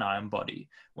change can I embody?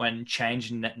 When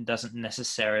change doesn't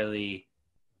necessarily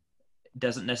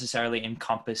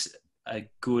encompass a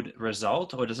good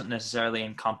result, or doesn't necessarily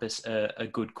encompass a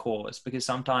good cause, because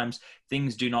sometimes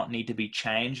things do not need to be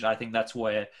changed. I think that's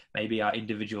where maybe our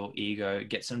individual ego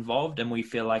gets involved, and we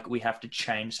feel like we have to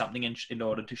change something in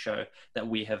order to show that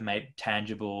we have made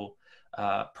tangible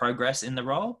progress in the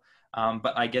role.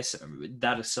 But I guess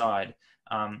that aside,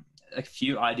 a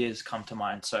few ideas come to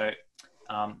mind. So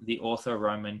the author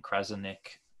Roman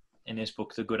Krasniqi, in his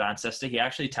book, The Good Ancestor, he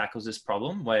actually tackles this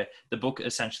problem where the book,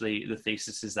 essentially the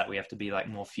thesis is that we have to be like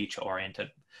more future oriented.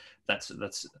 That's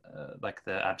like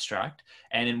the abstract.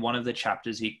 And in one of the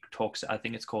chapters, he talks, I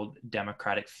think it's called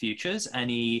Democratic Futures.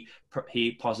 And he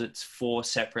posits 4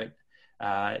 separate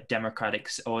democratic,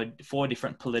 or 4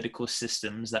 different political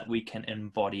systems that we can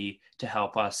embody to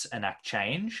help us enact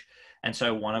change. And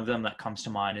so one of them that comes to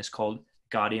mind is called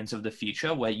Guardians of the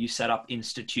Future, where you set up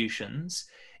institutions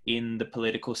in the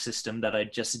political system that are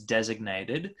just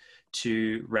designated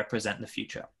to represent the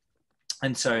future.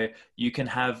 And so you can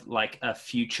have like a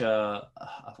future,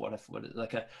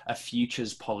 a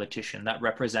futures politician that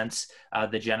represents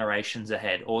the generations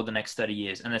ahead or the next 30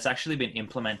 years. And it's actually been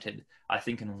implemented, I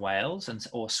think, in Wales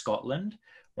or Scotland,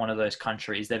 one of those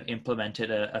countries. They've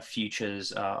implemented a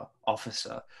futures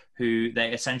officer who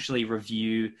they essentially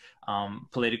review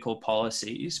political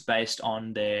policies based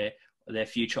on their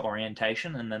future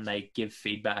orientation, and then they give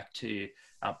feedback to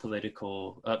I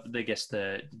guess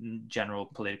the general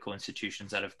political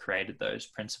institutions that have created those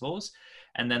principles.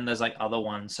 And then there's like other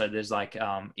ones. So there's like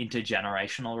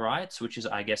intergenerational rights, which is,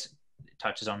 I guess,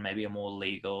 touches on maybe a more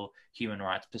legal human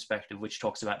rights perspective, which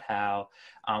talks about how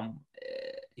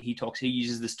he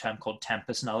uses this term called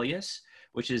tempus nullius,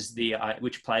 which is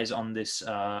which plays on this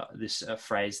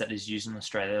phrase that is used in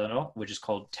Australia a lot, which is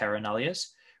called terra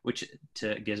nullius, which,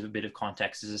 to give a bit of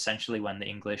context, is essentially when the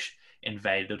English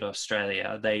invaded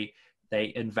Australia, they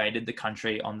invaded the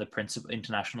country on the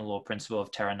international law principle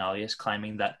of terra nullius,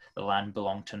 claiming that the land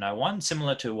belonged to no one,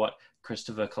 similar to what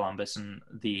Christopher Columbus and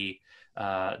the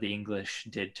English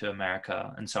did to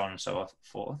America, and so on and so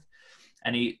forth.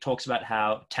 And he talks about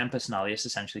how tempus nullius,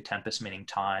 essentially tempus meaning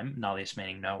time, nullius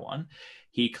meaning no one,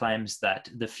 he claims that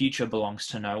the future belongs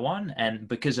to no one, and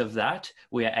because of that,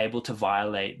 we are able to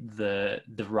violate the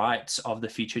rights of the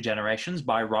future generations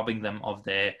by robbing them of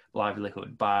their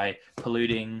livelihood, by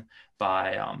polluting,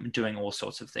 by doing all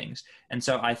sorts of things. And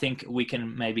so I think we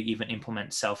can maybe even implement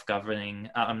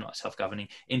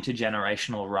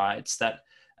intergenerational rights that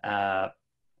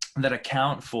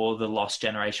account for the lost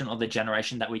generation, or the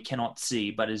generation that we cannot see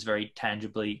but is very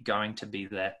tangibly going to be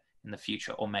there in the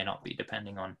future, or may not be,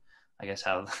 depending on, I guess,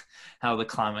 how the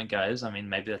climate goes. I mean,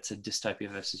 maybe that's a dystopia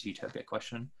versus utopia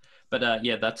question. But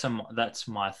yeah, that's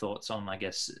my thoughts on, I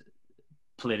guess,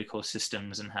 political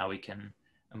systems and how we can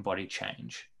embody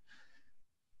change.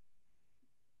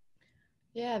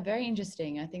 Yeah, very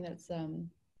interesting. I think that's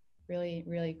really,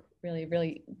 really, really,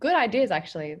 really good ideas,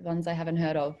 actually, ones I haven't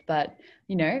heard of, but,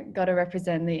 got to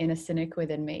represent the inner cynic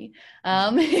within me.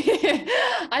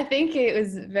 I think it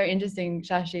was very interesting,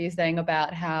 Shashi, saying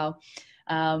about how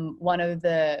one of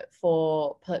the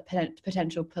 4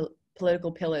 potential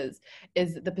political pillars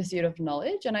is the pursuit of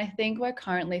knowledge. And I think we're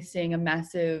currently seeing a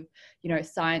massive,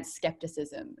 science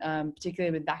skepticism,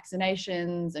 particularly with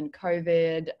vaccinations and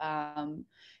COVID,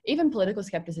 even political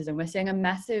skepticism. We're seeing a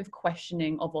massive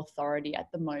questioning of authority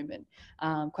at the moment,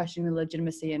 questioning the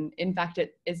legitimacy. And in fact,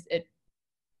 it's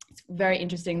very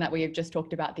interesting that we have just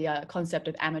talked about the concept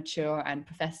of amateur and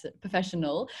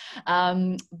professional.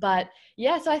 But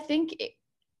yeah, so I think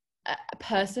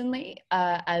personally,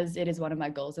 as it is one of my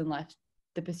goals in life,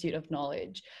 the pursuit of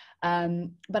knowledge.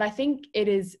 But I think it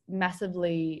is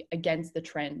massively against the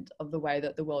trend of the way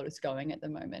that the world is going at the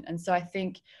moment. And so I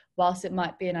think whilst it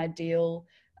might be an ideal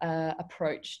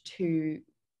approach to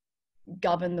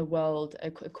govern the world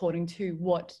according to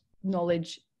what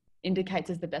knowledge indicates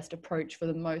as the best approach for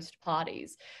the most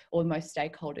parties or most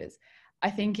stakeholders, I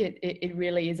think it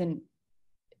really isn't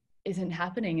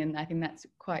happening, and I think that's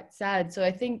quite sad. So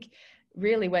I think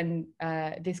really when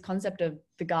this concept of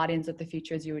the guardians of the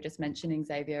future, as you were just mentioning,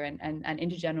 Xavier, and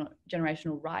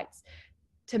intergenerational rights,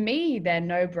 to me they're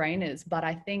no-brainers. But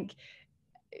I think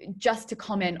just to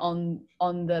comment on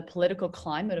the political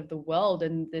climate of the world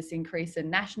and this increase in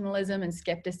nationalism and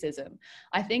skepticism,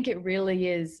 I think it really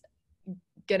is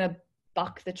gonna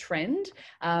buck the trend,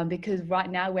 because right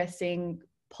now we're seeing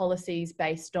policies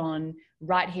based on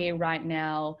right here, right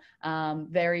now,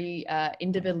 very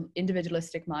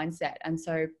individualistic mindset. And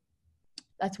so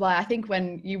that's why I think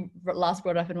when you last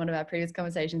brought up in one of our previous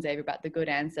conversations, Ava, about the good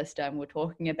ancestor, and we're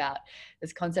talking about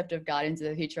this concept of guardians of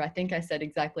the future, I think I said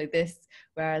exactly this,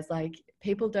 whereas like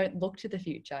people don't look to the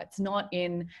future. It's not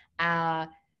in our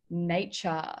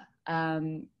nature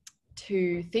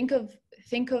to think of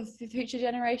future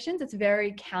generations. It's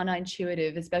very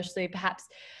counterintuitive, especially perhaps,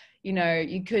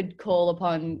 you could call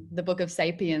upon the book of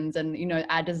Sapiens and,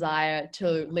 our desire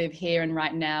to live here and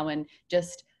right now and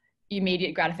just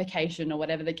immediate gratification or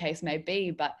whatever the case may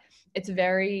be. But it's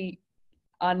very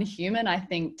unhuman, I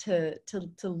think, to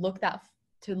look that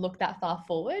far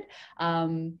forward.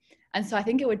 And so I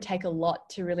think it would take a lot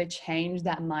to really change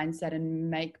that mindset and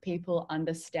make people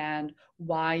understand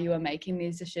why you are making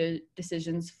these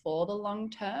decisions for the long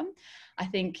term. I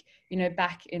think,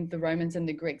 back in the Romans and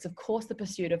the Greeks, of course, the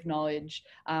pursuit of knowledge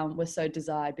was so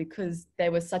desired because there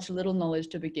was such little knowledge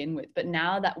to begin with. But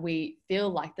now that we feel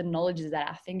like the knowledge is at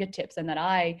our fingertips and that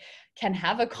I can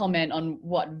have a comment on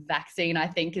what vaccine I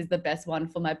think is the best one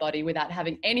for my body without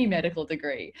having any medical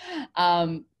degree,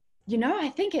 I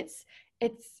think it's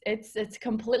a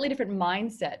completely different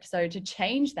mindset. So to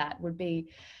change that would be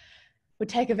would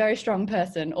take a very strong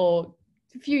person, or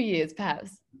a few years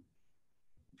perhaps.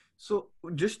 So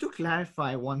just to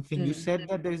clarify one thing, you said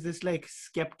that there's this like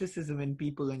skepticism in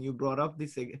people, and you brought up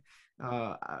this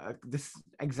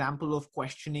example of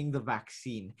questioning the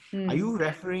vaccine. Are you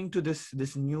referring to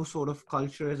this new sort of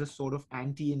culture as a sort of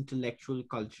anti-intellectual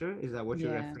culture? Is that what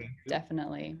you're referring to?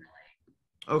 Definitely.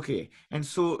 Okay. And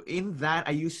so in that,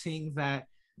 are you saying that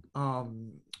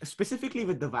specifically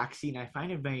with the vaccine, I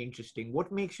find it very interesting.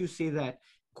 What makes you say that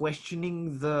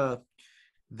questioning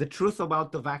the truth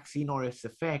about the vaccine or its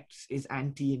effects is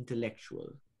anti-intellectual?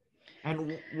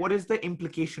 And what is the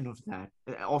implication of that,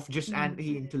 of just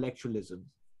anti-intellectualism?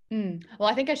 Well,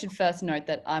 I think I should first note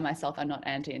that I myself am not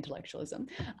anti-intellectualism.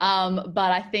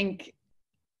 But I think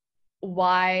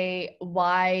why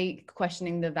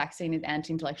questioning the vaccine is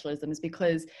anti-intellectualism is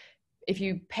because if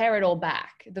you pare it all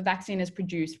back, the vaccine is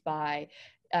produced by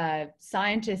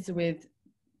scientists with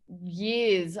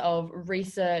years of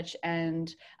research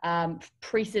and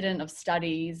precedent of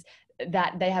studies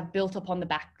that they have built upon the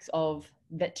backs of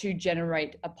that to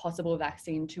generate a possible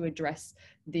vaccine to address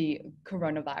the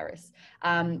coronavirus.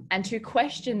 And to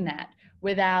question that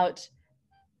without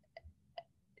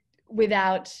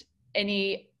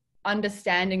any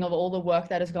understanding of all the work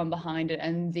that has gone behind it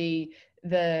and the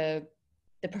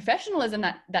professionalism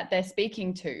that they're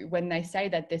speaking to when they say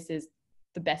that this is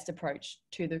the best approach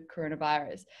to the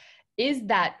coronavirus, is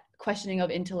that questioning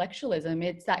of intellectualism.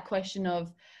 It's that question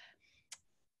of,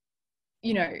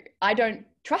 I don't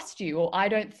trust you, or I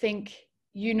don't think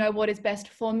you know what is best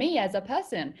for me as a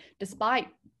person, despite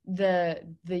the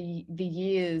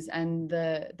years and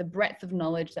the breadth of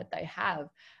knowledge that they have.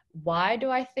 Why do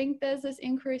I think there's this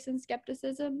increase in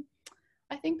skepticism?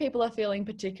 I think people are feeling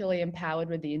particularly empowered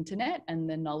with the internet and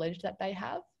the knowledge that they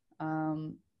have.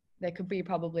 There could be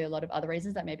probably a lot of other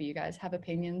reasons that maybe you guys have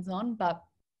opinions on, but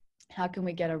how can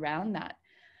we get around that?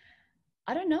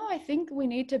 I don't know. I think we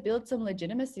need to build some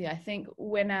legitimacy. I think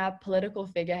when our political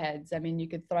figureheads, I mean, you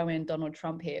could throw in Donald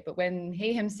Trump here, but when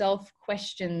he himself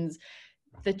questions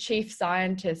the chief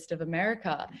scientist of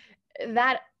America,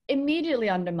 that immediately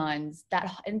undermines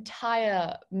that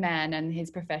entire man and his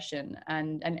profession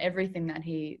and everything that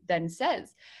he then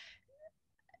says.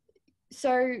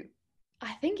 So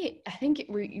I think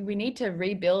we need to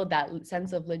rebuild that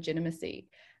sense of legitimacy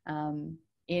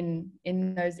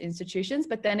in those institutions.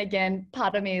 But then again,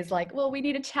 part of me is like, well, we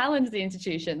need to challenge the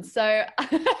institutions. So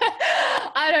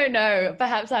I don't know.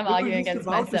 Perhaps I'm arguing against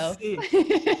myself.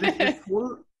 This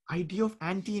whole idea of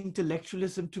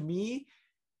anti-intellectualism, to me,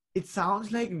 it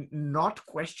sounds like not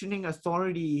questioning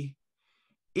authority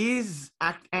is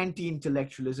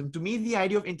anti-intellectualism. To me, the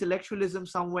idea of intellectualism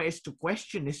somewhere is to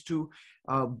question, is to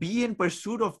be in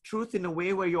pursuit of truth in a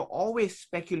way where you're always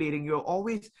speculating, you're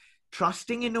always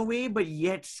trusting in a way, but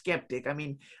yet skeptic. I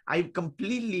mean, I'm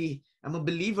a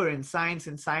believer in science,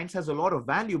 and science has a lot of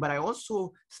value, but I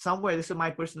also somewhere, this is my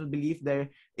personal belief, there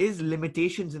is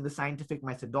limitations in the scientific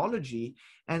methodology,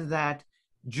 and that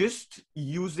just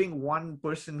using one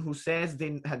person who says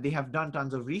they have done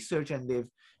tons of research and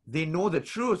they know the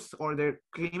truth, or they're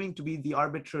claiming to be the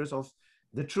arbiters of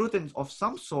the truth and of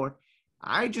some sort,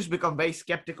 I just become very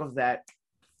skeptical of that.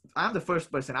 I'm the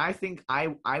first person. I think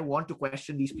I want to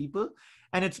question these people,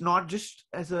 and it's not just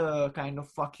as a kind of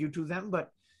fuck you to them,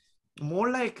 but more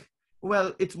like,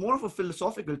 well, it's more of a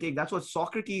philosophical take. That's what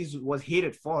Socrates was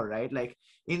hated for, right? Like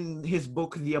in his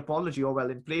book, The Apology, or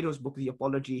well, in Plato's book, The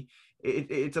Apology,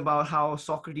 it's about how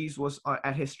Socrates was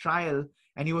at his trial,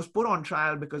 and he was put on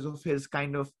trial because of his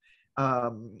kind of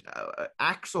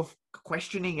acts of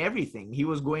questioning everything. He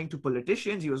was going to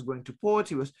politicians, he was going to poets,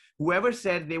 he was whoever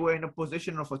said they were in a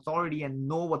position of authority and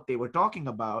know what they were talking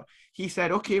about. He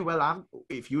said, okay, well,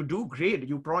 if you do, great,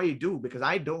 you probably do, because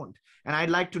I don't, and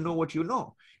I'd like to know what you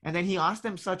know. And then he asked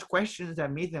them such questions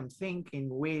that made them think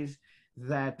in ways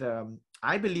that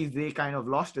I believe they kind of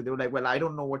lost it. They were like, well, I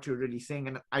don't know what you're really saying,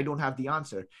 and I don't have the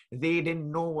answer. They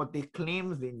didn't know what they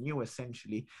claimed they knew,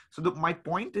 essentially. So my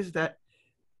point is that,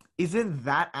 isn't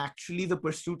that actually the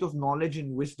pursuit of knowledge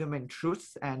and wisdom and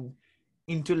truth and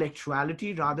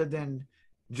intellectuality, rather than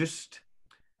just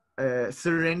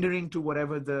surrendering to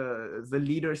whatever the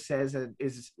leader says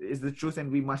is the truth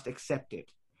and we must accept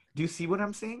it? Do you see what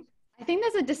I'm saying? I think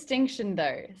there's a distinction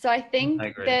though. So I think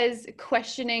there's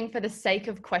questioning for the sake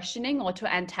of questioning, or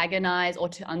to antagonize or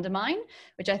to undermine,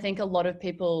 which I think a lot of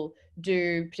people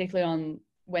do, particularly on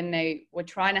when they were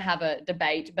trying to have a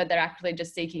debate, but they're actually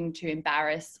just seeking to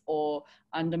embarrass or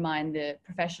undermine the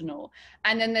professional.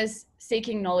 And then there's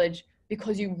seeking knowledge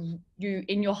because you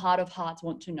in your heart of hearts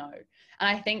want to know.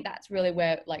 And I think that's really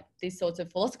where like these sorts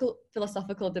of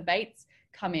philosophical debates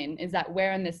come in is that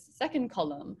we're in this second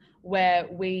column where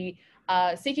we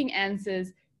are seeking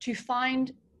answers to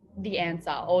find the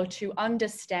answer or to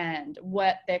understand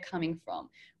what they're coming from.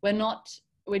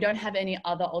 We don't have any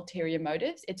other ulterior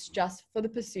motives. It's just for the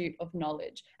pursuit of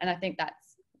knowledge. And I think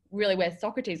that's really where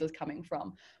Socrates was coming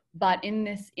from. But in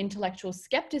this intellectual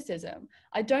skepticism,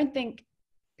 I don't think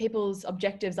people's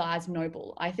objectives are as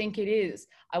noble. I think it is,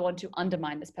 I want to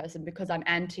undermine this person because I'm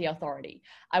anti-authority.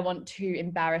 I want to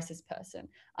embarrass this person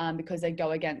because they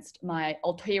go against my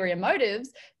ulterior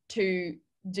motives to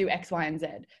do X, Y, and Z.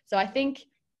 So I think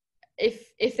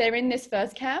if they're in this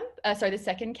the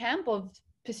second camp of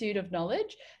pursuit of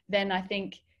knowledge, then I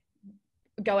think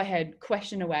go ahead,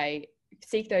 question away,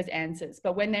 seek those answers.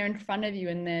 But when they're in front of you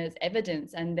and there's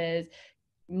evidence and there's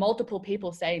multiple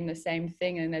people saying the same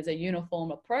thing and there's a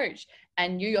uniform approach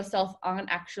and you yourself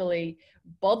aren't actually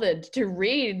bothered to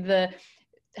read the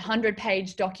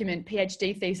 100-page document,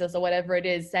 PhD thesis or whatever it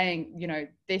is saying, you know,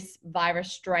 this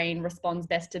virus strain responds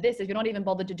best to this. If you're not even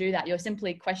bothered to do that, you're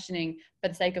simply questioning for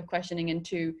the sake of questioning and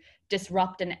to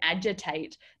disrupt and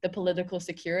agitate the political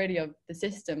security of the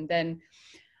system, then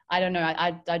I don't know.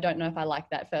 I don't know if I like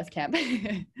that first camp.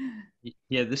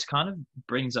 Yeah, this kind of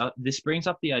brings up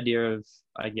the idea of,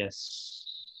 I guess,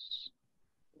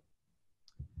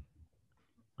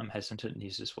 I'm hesitant to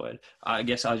use this word. I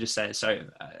guess I'll just say it. So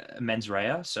mens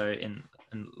rea. So in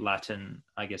Latin,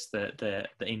 I guess the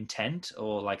intent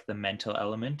or like the mental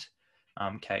element.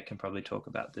 Kate can probably talk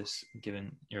about this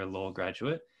given you're a law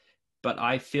graduate. But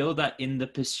I feel that in the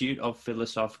pursuit of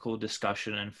philosophical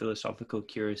discussion and philosophical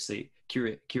curiosity,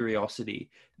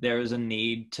 there is a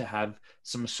need to have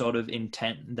some sort of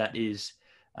intent that is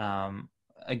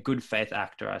a good faith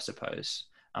actor, I suppose,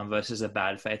 versus a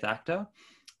bad faith actor.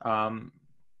 And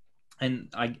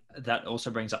that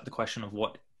also brings up the question of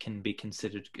what can be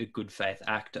considered a good faith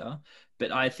actor.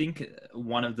 But I think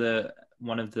one of the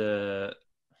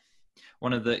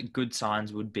good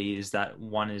signs would be is that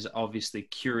one is obviously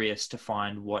curious to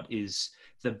find what is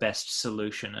the best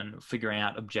solution and figuring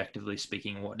out, objectively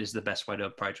speaking, what is the best way to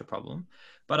approach a problem.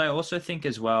 But I also think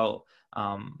as well,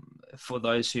 for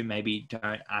those who maybe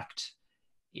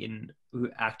who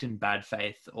act in bad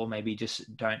faith, or maybe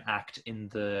just don't act in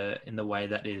the way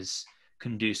that is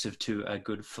conducive to a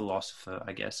good philosopher,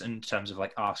 I guess, in terms of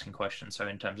like asking questions. So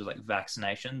in terms of like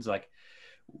vaccinations, like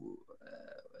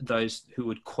those who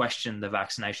would question the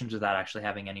vaccinations without actually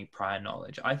having any prior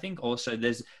knowledge. I think also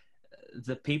there's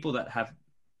the people that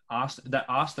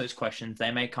ask those questions,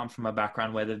 they may come from a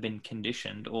background where they've been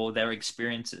conditioned or their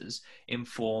experiences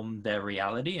inform their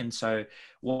reality. And so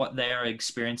what they are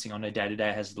experiencing on a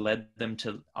day-to-day has led them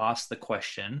to ask the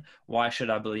question, why should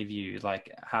I believe you?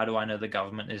 Like, how do I know the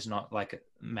government is not like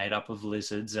made up of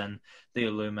lizards and the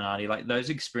Illuminati? Like those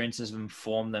experiences have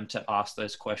informed them to ask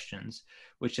those questions,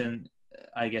 which then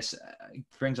I guess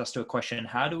brings us to a question: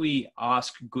 how do we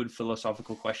ask good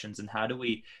philosophical questions, and how do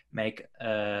we make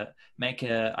I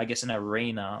guess an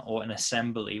arena or an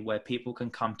assembly where people can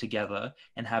come together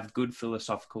and have good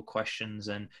philosophical questions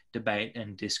and debate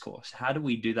and discourse? How do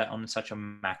we do that on such a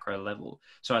macro level?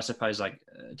 So I suppose, like,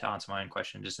 to answer my own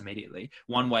question just immediately,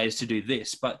 one way is to do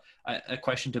this, but a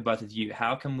question to both of you: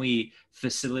 how can we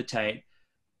facilitate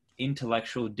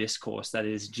intellectual discourse that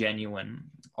is genuine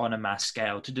on a mass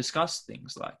scale to discuss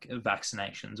things like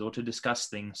vaccinations or to discuss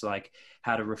things like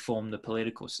how to reform the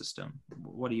political system?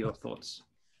 What are your thoughts?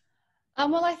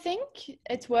 Well, I think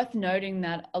it's worth noting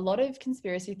that a lot of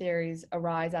conspiracy theories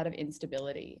arise out of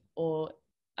instability or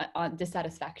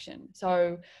dissatisfaction.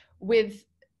 So with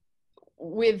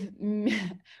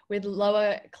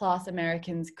lower class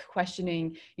Americans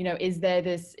questioning, you know, is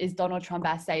Donald Trump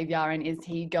our savior, and is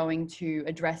he going to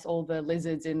address all the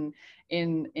lizards in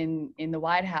the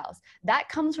White House? That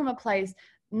comes from a place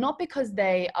not because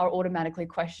they are automatically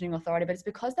questioning authority, but it's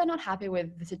because they're not happy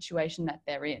with the situation that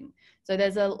they're in. So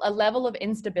there's a level of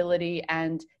instability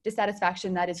and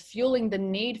dissatisfaction that is fueling the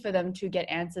need for them to get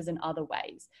answers in other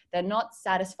ways. They're not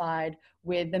satisfied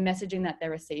with the messaging that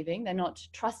they're receiving. They're not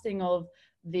trusting of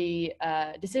the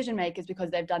decision makers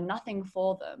because they've done nothing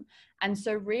for them. And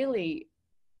so really,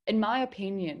 in my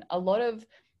opinion, a lot of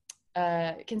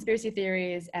conspiracy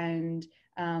theories and,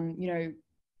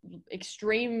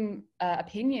 extreme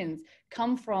opinions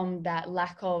come from that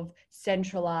lack of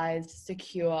centralized,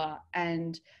 secure,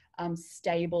 and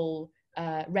stable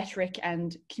rhetoric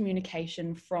and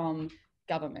communication from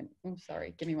government. Oh,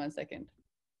 sorry, give me 1 second.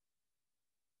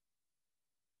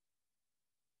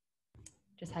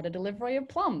 Just had a delivery of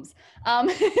plums. So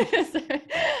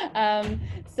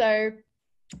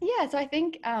I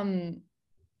think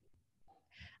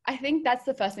I think that's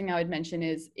the first thing I would mention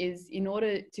is in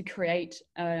order to create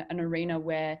an arena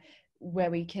where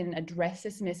we can address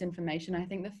this misinformation, I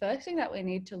think the first thing that we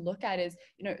need to look at is,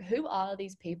 who are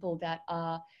these people that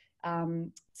are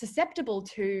susceptible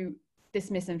to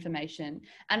this misinformation?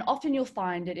 And often you'll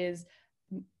find it is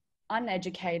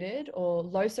uneducated or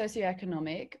low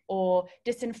socioeconomic or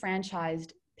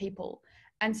disenfranchised people.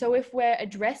 And so if we're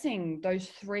addressing those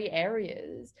three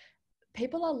areas,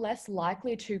 people are less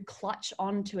likely to clutch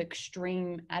on to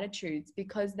extreme attitudes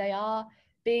because their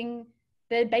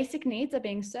basic needs are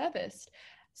being serviced.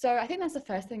 So I think that's the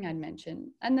first thing I'd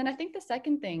mention. And then I think the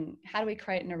second thing, how do we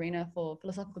create an arena for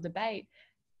philosophical debate?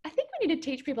 I think we need to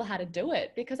teach people how to do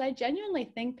it, because I genuinely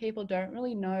think people don't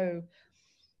really know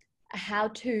how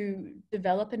to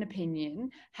develop an opinion,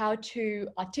 how to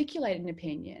articulate an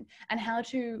opinion, and how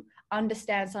to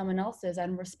understand someone else's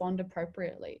and respond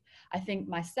appropriately. I think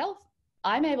myself,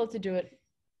 I'm able to do it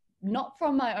not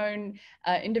from my own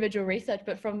individual research,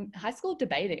 but from high school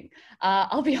debating.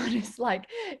 I'll be honest, like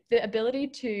the ability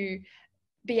to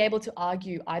be able to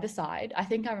argue either side. I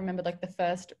think I remember like the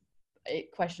first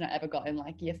question I ever got in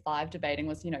like year 5 debating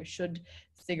was, should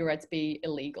cigarettes be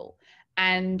illegal?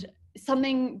 And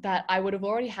something that I would have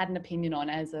already had an opinion on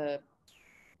as a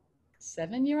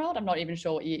 7-year-old. I'm not even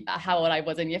sure how old I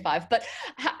was in year 5, but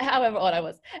however old I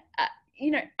was, I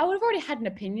would have already had an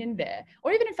opinion there.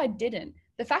 Or even if I didn't,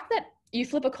 the fact that you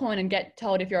flip a coin and get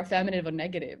told if you're affirmative or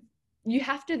negative, you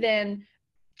have to then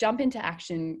jump into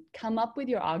action, come up with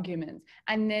your arguments,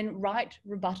 and then write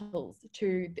rebuttals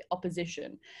to the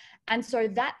opposition. And so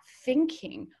that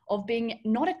thinking of being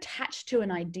not attached to an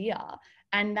idea,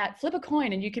 and that flip a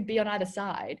coin and you could be on either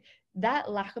side, that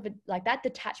lack of that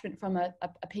detachment from a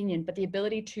opinion, but the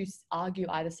ability to argue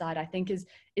either side, I think is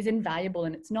invaluable.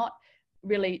 And it's not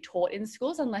really taught in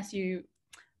schools unless you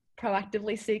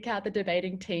proactively seek out the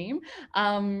debating team.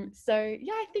 So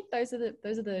yeah, I think those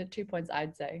are the 2 points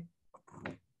I'd say.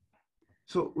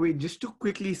 So wait, just to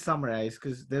quickly summarize,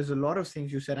 because there's a lot of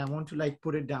things you said, I want to like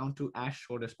put it down to as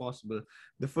short as possible.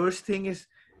 The first thing is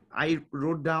I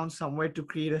wrote down somewhere to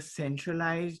create a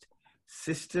centralized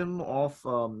system of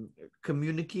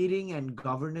communicating and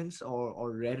governance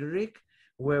or rhetoric,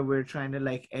 where we're trying to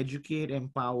like educate,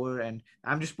 empower, and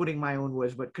I'm just putting my own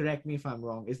words, but correct me if I'm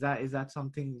wrong. Is that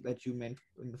something that you meant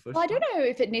in the first? Well, I don't know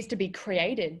if it needs to be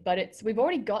created, but we've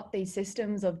already got these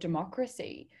systems of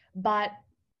democracy, but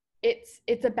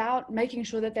it's about making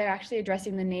sure that they're actually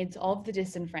addressing the needs of the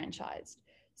disenfranchised.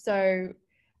 So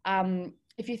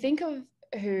if you think of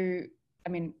we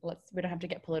don't have to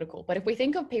get political, but if we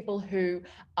think of people who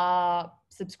are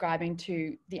subscribing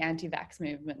to the anti-vax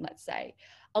movement, let's say,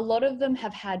 a lot of them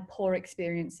have had poor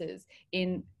experiences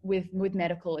with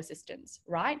medical assistance,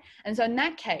 right? And so in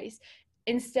that case,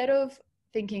 instead of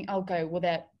thinking, okay, well,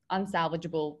 they're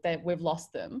unsalvageable, that we've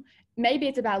lost them, maybe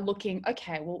it's about looking,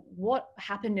 okay, well, what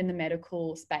happened in the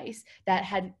medical space that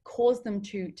had caused them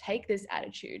to take this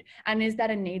attitude? And is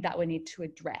that a need that we need to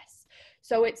address?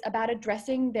 So it's about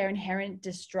addressing their inherent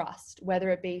distrust, whether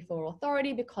it be for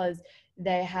authority because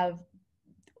their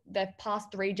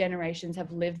past 3 generations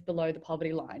have lived below the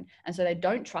poverty line, and so they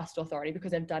don't trust authority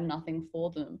because they've done nothing for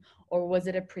them, or was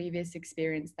it a previous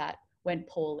experience that went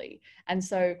poorly? And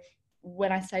so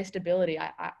when I say stability,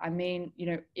 I mean,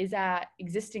 is our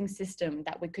existing system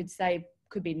that we could say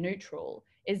could be neutral,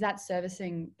 is that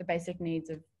servicing the basic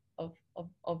needs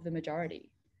of the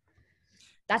majority?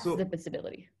 That's the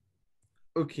stability.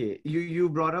 Okay, you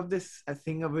brought up this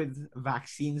thing with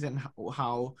vaccines and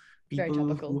how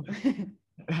people who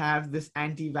have this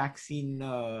anti-vaccine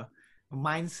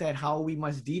mindset, how we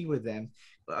must deal with them.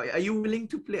 Are you willing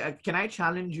to play? Can I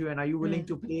challenge you, and are you willing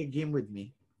to play a game with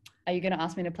me? Are you going to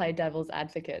ask me to play devil's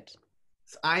advocate?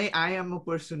 So I am a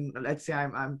person, let's say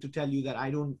I'm to tell you that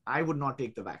I would not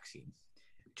take the vaccine.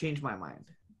 Change my mind.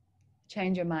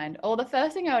 Change your mind. Or the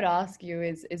first thing I would ask you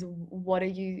is what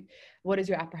is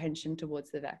your apprehension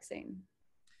towards the vaccine?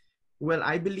 Well,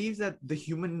 I believe that the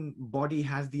human body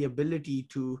has the ability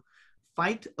to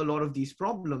fight a lot of these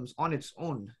problems on its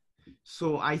own.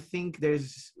 So I think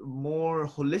there's more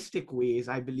holistic ways.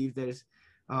 I believe there's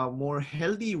more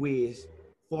healthy ways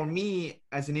for me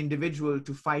as an individual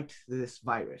to fight this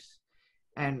virus.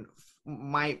 And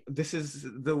this is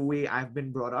the way I've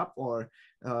been brought up, or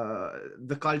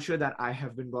the culture that I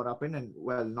have been brought up in. And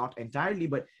well, not entirely,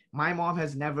 but my mom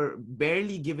has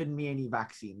barely given me any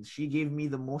vaccines. She gave me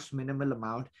the most minimal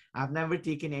amount. I've never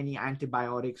taken any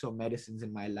antibiotics or medicines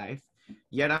in my life.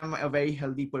 Yet I'm a very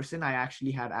healthy person. I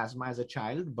actually had asthma as a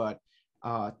child, but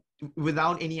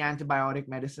without any antibiotic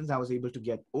medicines, I was able to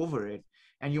get over it.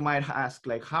 And you might ask,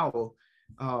 like, how?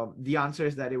 the answer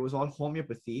is that it was all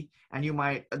homeopathy.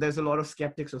 And there's a lot of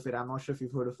skeptics of it. I'm not sure if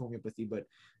you've heard of homeopathy, but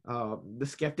the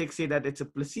skeptics say that it's a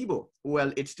placebo.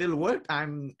 Well, it still worked.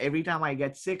 Every time I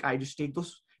get sick, I just take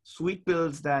those sweet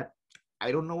pills that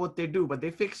I don't know what they do, but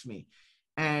they fix me.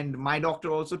 And my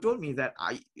doctor also told me that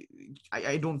I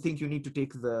don't think you need to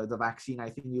take the vaccine. I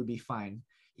think you'll be fine.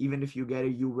 Even if you get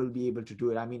it, you will be able to do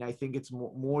it. I mean, I think it's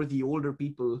more the older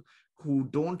people who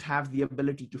don't have the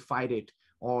ability to fight it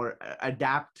or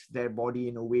adapt their body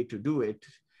in a way to do it,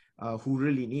 who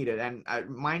really need it. And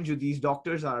mind you, these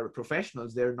doctors are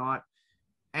professionals. They're not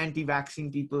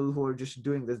anti-vaccine people who are just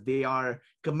doing this. They are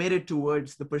committed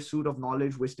towards the pursuit of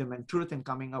knowledge, wisdom, and truth, and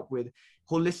coming up with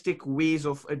holistic ways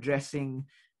of addressing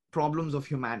problems of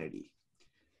humanity.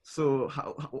 So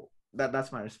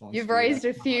that's my response. You've raised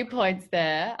a few points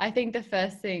there. I think the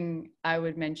first thing I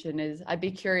would mention is I'd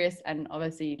be curious, and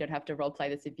obviously you don't have to role play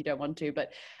this if you don't want to,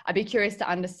 but I'd be curious to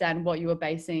understand what you were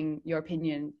basing your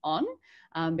opinion on,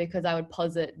 because I would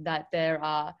posit that there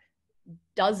are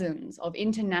dozens of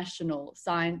international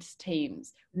science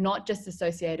teams, not just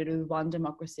associated with one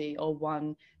democracy or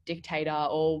one dictator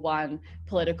or one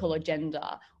political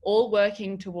agenda, all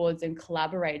working towards and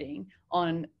collaborating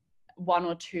on one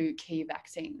or two key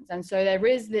vaccines. And so there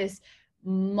is this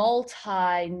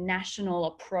multinational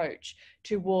approach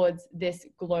towards this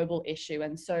global issue.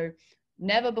 And so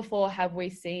never before have we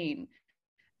seen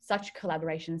such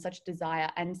collaboration, such desire,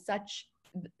 and such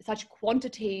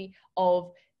quantity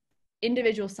of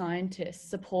individual scientists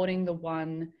supporting the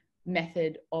one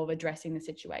method of addressing the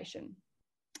situation.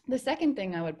 The second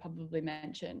thing I would probably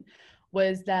mention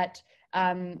was that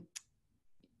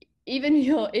even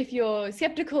if you're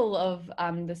skeptical of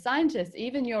the scientists,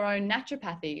 even your own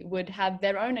naturopathy would have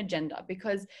their own agenda,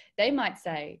 because they might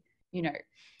say, you don't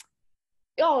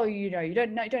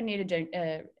need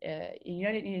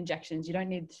injections, you don't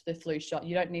need the flu shot,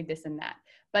 you don't need this and that.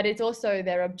 But it's also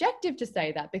their objective to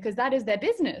say that, because that is their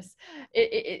business.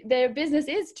 Their business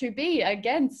is to be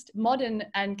against modern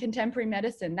and contemporary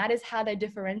medicine. That is how they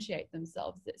differentiate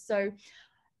themselves. So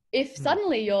if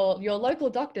suddenly your local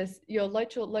doctor, your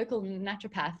local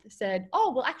naturopath said,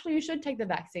 oh, well, actually you should take the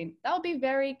vaccine, that would be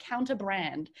very counter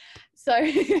brand. So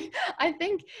I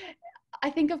think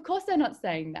of course they're not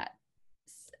saying that.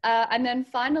 And then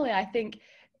finally, I think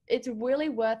it's really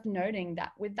worth noting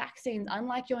that with vaccines,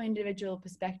 unlike your individual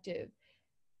perspective,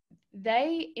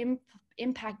 they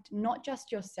impact not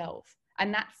just yourself.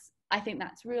 And I think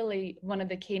that's really one of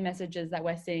the key messages that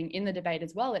we're seeing in the debate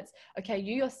as well. It's, okay,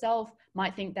 you yourself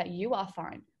might think that you are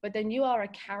fine, but then you are a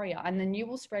carrier and then you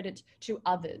will spread it to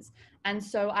others. And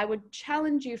so I would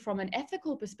challenge you from an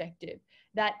ethical perspective,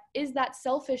 that is that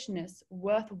selfishness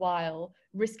worthwhile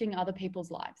risking other people's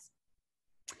lives?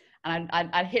 And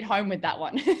I'd hit home with that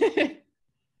one. I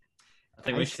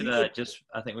think we should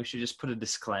just put a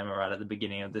disclaimer right at the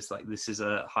beginning of this, like, this is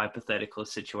a hypothetical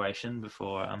situation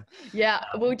before. Yeah,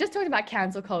 we just talked about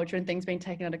cancel culture and things being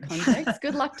taken out of context.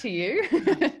 Good luck to you.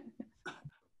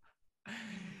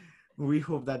 We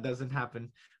hope that doesn't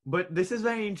happen. But this is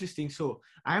very interesting. So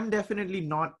I'm definitely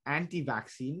not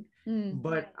anti-vaccine,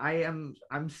 but I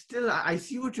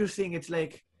see what you're saying. It's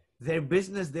like their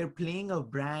business, they're playing a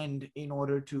brand in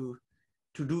order to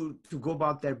go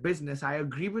about their business. I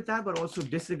agree with that, but also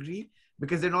disagree,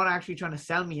 because they're not actually trying to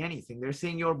sell me anything. They're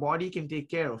saying your body can take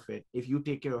care of it if you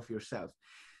take care of yourself.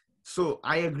 So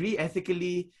I agree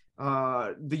ethically.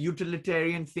 The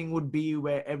utilitarian thing would be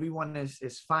where everyone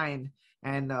is fine,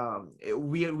 and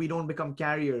we don't become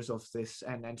carriers of this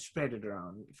and spread it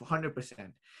around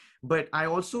 100%. But I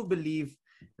also believe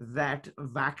that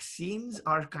vaccines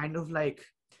are kind of like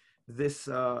this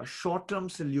short-term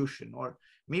solution, or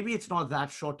maybe it's not that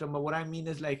short-term, but what I mean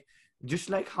is, like, just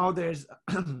like how there's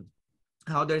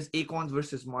acorns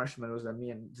versus marshmallows that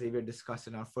me and Xavier discussed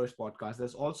in our first podcast,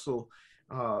 there's also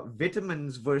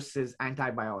vitamins versus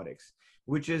antibiotics,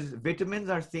 which is, vitamins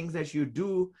are things that you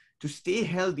do to stay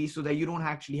healthy so that you don't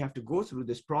actually have to go through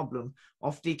this problem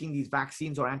of taking these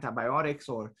vaccines or antibiotics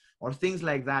or things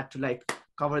like that to, like,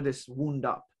 cover this wound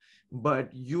up.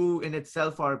 But you in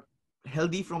itself are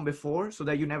healthy from before so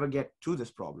that you never get to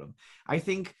this problem. I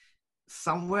think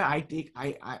somewhere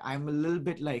I'm a little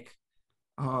bit like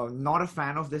not a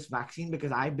fan of this vaccine,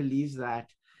 because I believe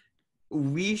that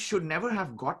we should never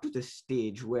have got to this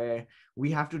stage where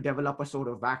we have to develop a sort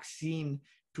of vaccine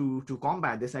to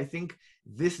combat this. I think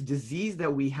this disease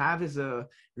that we have is a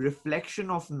reflection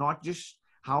of not just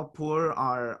how poor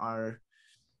our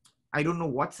I don't know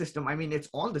what system. I mean, it's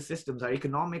all the systems, our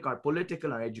economic, our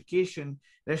political, our education.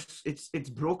 It's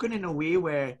broken in a way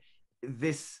where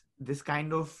this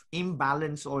kind of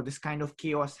imbalance or this kind of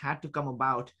chaos had to come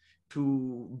about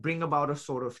to bring about a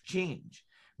sort of change.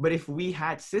 But if we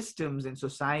had systems in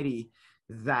society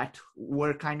that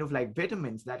were kind of like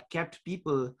vitamins that kept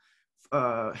people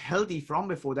healthy from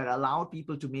before, that allowed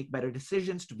people to make better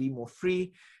decisions, to be more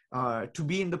free, to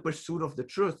be in the pursuit of the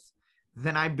truth,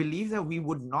 then I believe that we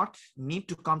would not need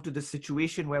to come to the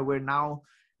situation where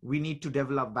we need to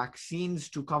develop vaccines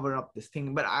to cover up this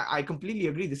thing. But I completely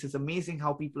agree. This is amazing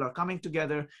how people are coming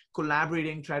together,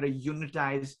 collaborating, try to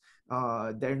unitize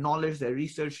their knowledge, their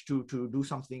research to do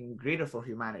something greater for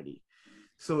humanity.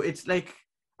 So it's like,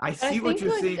 I see what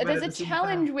you're saying. But There's a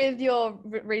challenge with your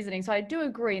reasoning. So I do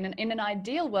agree. In an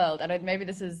ideal world, and maybe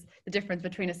this is the difference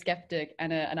between a skeptic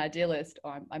and an idealist.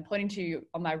 Or I'm pointing to you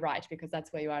on my right because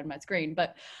that's where you are on my screen.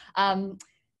 But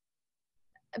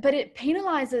it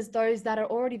penalizes those that are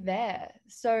already there.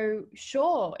 So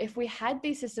sure, if we had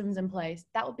these systems in place,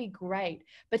 that would be great.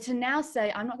 But to now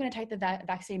say, I'm not going to take the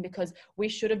vaccine because we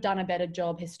should have done a better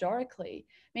job historically,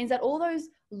 means that all those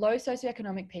low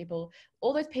socioeconomic people,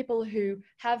 all those people who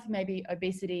have maybe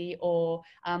obesity or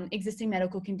existing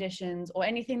medical conditions or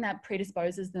anything that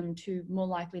predisposes them to more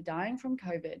likely dying from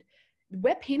COVID,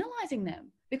 we're penalizing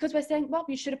them because we're saying, well,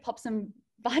 you should have popped some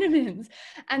vitamins.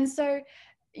 And so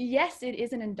yes, it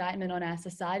is an indictment on our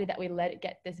society that we let it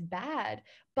get this bad,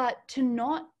 but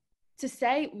to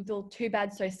say, well, too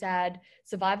bad, so sad,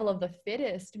 survival of the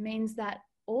fittest means that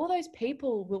all those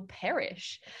people will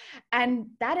perish. And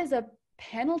that is a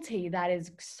penalty that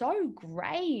is so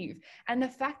grave. And the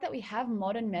fact that we have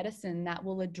modern medicine that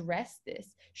will address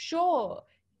this, sure,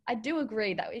 I do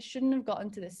agree that it shouldn't have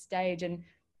gotten to this stage.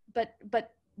 But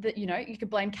that, you could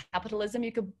blame capitalism,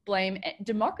 you could blame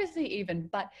democracy even,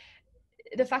 but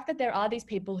the fact that there are these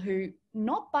people who,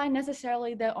 not by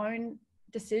necessarily their own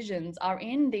decisions, are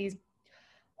in these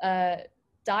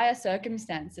dire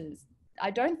circumstances,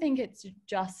 I don't think it's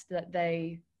just that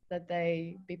they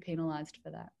be penalized for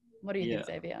that. What do you think,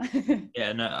 Xavier?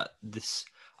 Yeah, no,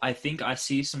 I think I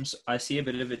see a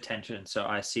bit of a tension. So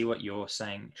I see what you're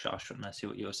saying, Shashwat, and I see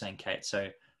what you're saying, Kate. So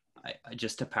I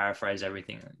just to paraphrase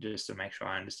everything, just to make sure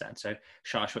I understand. So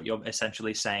Shashwat, you're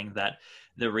essentially saying that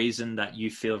the reason that you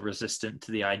feel resistant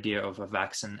to the idea of a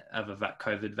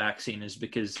COVID vaccine is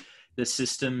because the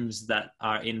systems that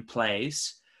are in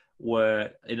place were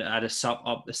at a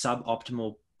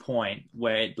suboptimal point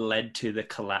where it led to the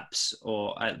collapse,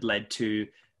 or it led to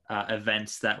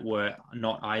events that were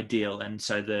not ideal. And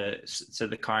so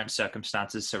the current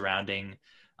circumstances surrounding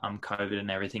COVID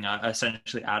and everything are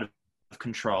essentially out of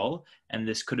control, and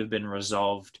this could have been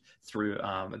resolved through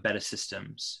better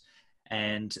systems.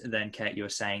 And then, Kate, you were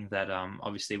saying that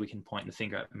obviously we can point the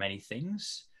finger at many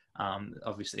things.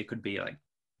 Obviously, it could be like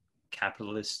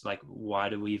capitalist, like why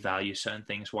do we value certain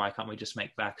things? Why can't we just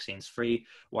make vaccines free?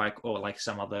 Why, or like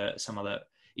some other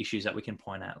issues that we can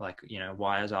point at, like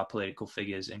why is our political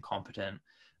figures incompetent,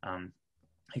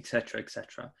 etc.,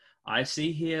 etc. I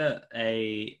see here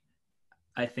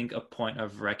I think a point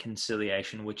of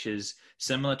reconciliation, which is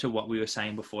similar to what we were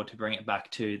saying before, to bring it back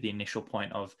to the initial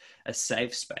point of a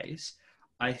safe space.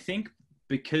 I think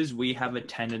because we have a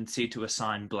tendency to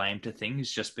assign blame to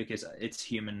things just because it's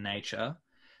human nature.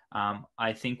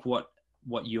 I think what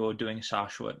you're doing,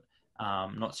 Shashwat,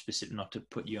 not to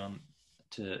put you on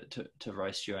to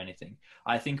roast you or anything.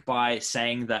 I think by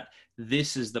saying that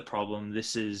this is the problem,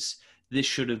 this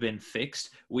should have been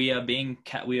fixed, we are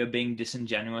being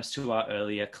disingenuous to our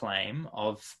earlier claim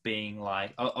of being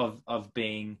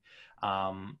being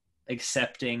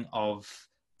accepting of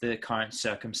the current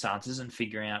circumstances and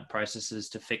figuring out processes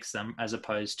to fix them, as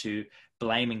opposed to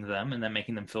blaming them and then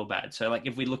making them feel bad. So like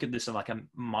if we look at this in like a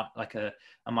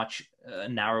much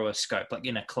narrower scope, like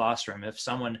in a classroom, if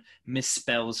someone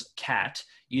misspells cat,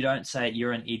 you don't say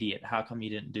you're an idiot, how come you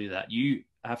didn't do that? You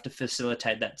have to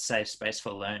facilitate that safe space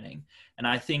for learning. And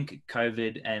I think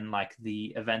COVID and like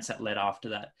the events that led after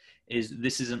that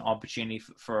this is an opportunity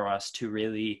for us to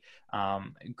really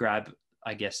grab,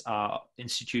 I guess, our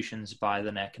institutions by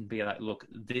the neck and be like, look,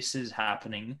 this is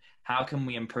happening. How can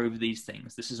we improve these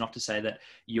things? This is not to say that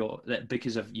that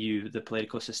because of you, the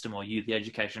political system, or you, the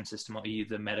education system, or you,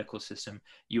 the medical system,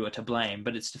 you are to blame,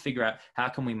 but it's to figure out how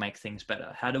can we make things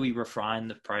better? How do we refine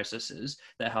the processes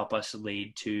that help us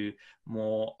lead to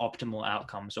more optimal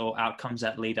outcomes, or outcomes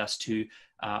that lead us to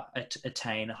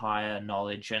attain higher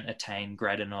knowledge and attain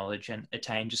greater knowledge and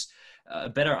attain just a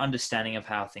better understanding of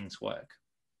how things work.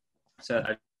 So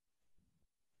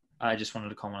I just wanted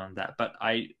to comment on that. But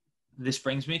this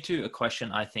brings me to a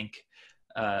question I think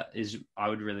I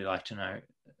would really like to know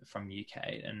from UK.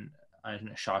 And I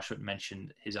know Shashwat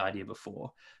mentioned his idea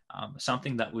before.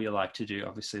 Something that we like to do,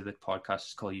 obviously the podcast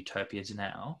is called Utopias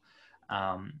Now.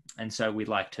 And so we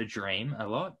like to dream a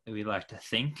lot. We like to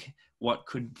think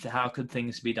how could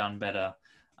things be done better?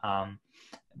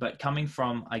 But coming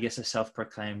from, I guess, a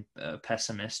self-proclaimed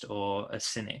pessimist or a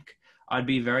cynic, I'd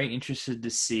be very interested to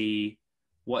see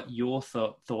what your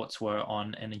thoughts were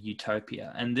on a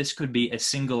utopia. And this could be a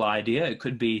single idea. It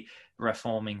could be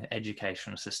reforming the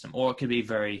educational system, or it could be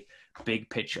very big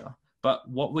picture. But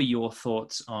what were your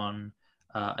thoughts on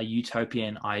a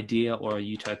utopian idea or a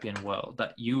utopian world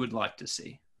that you would like to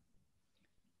see?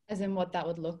 As in what that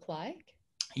would look like?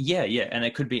 Yeah. And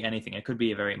it could be anything. It could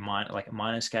be a very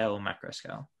minor scale or macro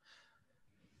scale.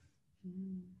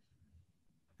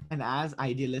 And as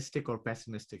idealistic or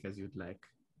pessimistic as you'd like.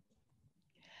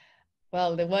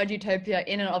 Well, the word utopia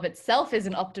in and of itself is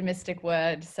an optimistic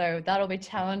word, so that'll be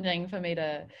challenging for me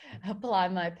to apply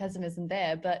my pessimism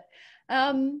there. But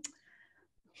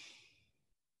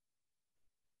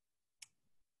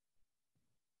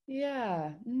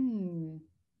yeah.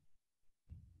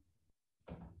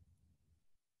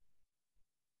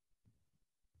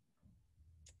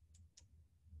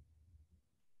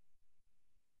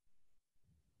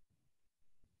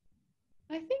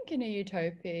 I think in a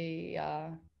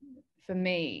utopia, for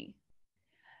me,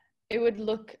 it would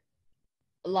look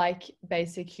like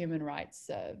basic human rights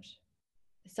served.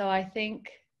 So I think,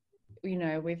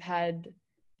 we've had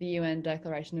the UN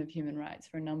Declaration of Human Rights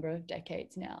for a number of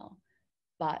decades now,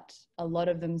 but a lot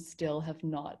of them still have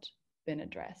not been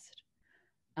addressed.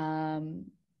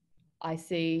 I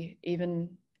see, even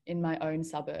in my own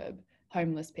suburb,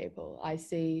 homeless people. I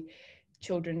see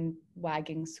children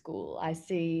wagging school. I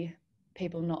see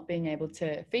people not being able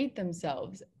to feed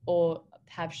themselves or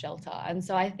have shelter. And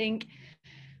so I think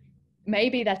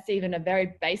maybe that's even a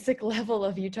very basic level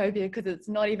of utopia, because it's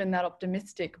not even that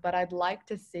optimistic, but I'd like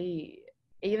to see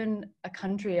even a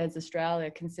country as Australia,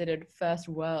 considered first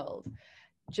world,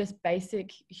 just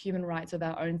basic human rights of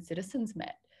our own citizens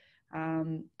met.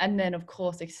 And then of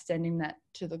course extending that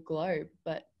to the globe.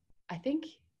 But I think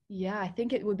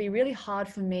it would be really hard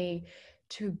for me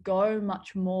to go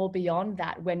much more beyond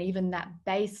that when even that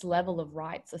base level of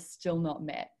rights are still not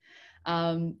met.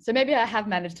 So maybe I have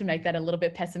managed to make that a little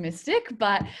bit pessimistic,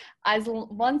 but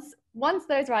once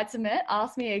those rights are met,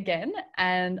 ask me again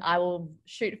and I will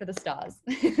shoot for the stars.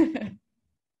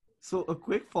 So a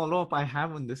quick follow-up I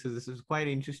have on this is quite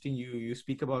interesting. You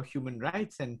speak about human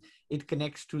rights, and it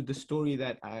connects to the story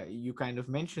that you kind of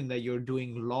mentioned, that you're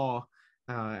doing law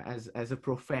as a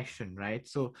profession, right?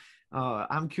 So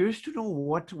I'm curious to know,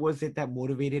 what was it that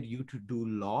motivated you to do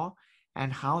law,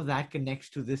 and how that connects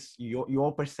to this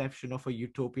your perception of a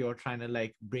utopia, or trying to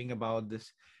like bring about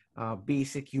this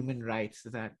basic human rights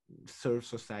that serve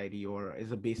society, or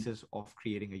is a basis of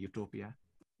creating a utopia?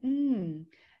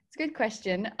 It's a good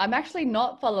question. I'm actually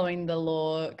not following the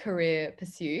law career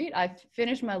pursuit. I've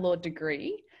finished my law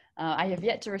degree. I have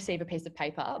yet to receive a piece of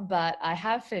paper, but I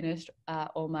have finished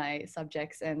all my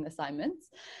subjects and assignments.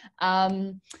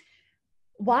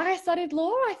 Why I studied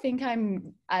law, I think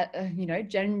I'm,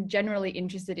 generally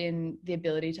interested in the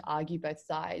ability to argue both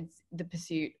sides, the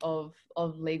pursuit of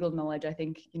legal knowledge. I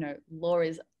think, law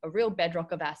is a real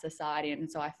bedrock of our society,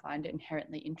 and so I find it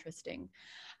inherently interesting.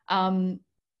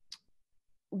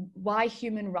 Why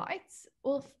human rights?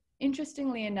 Well,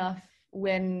 interestingly enough,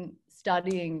 when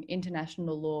studying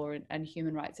international law and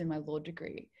human rights in my law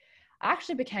degree, I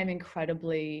actually became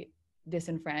incredibly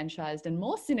disenfranchised and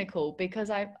more cynical, because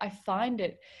I find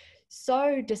it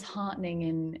so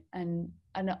disheartening, and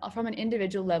from an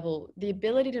individual level, the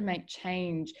ability to make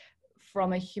change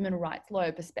from a human rights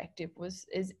lawyer perspective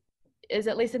is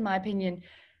at least in my opinion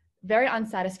very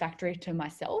unsatisfactory to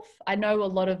myself. I know a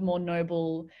lot of more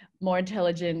noble, more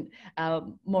intelligent,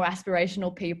 more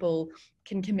aspirational people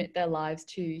can commit their lives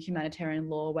to humanitarian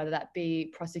law, whether that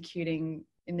be prosecuting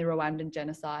in the Rwandan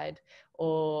genocide,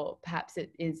 or perhaps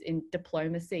it is in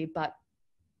diplomacy. But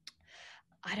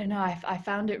I don't know, I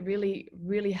found it really,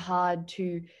 really hard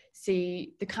to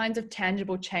see the kinds of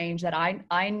tangible change that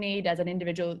I need as an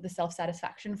individual, the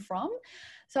self-satisfaction from.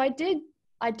 So I did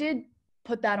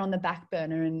put that on the back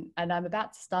burner, and I'm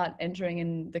about to start entering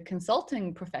in the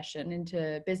consulting profession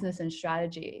into business and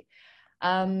strategy,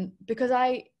 because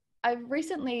I've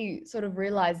recently sort of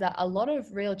realized that a lot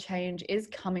of real change is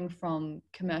coming from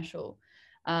commercial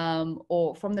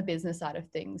or from the business side of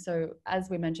things. So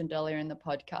as we mentioned earlier in the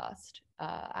podcast,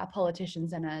 our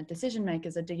politicians and our decision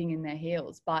makers are digging in their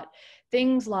heels, but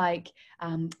things like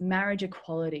marriage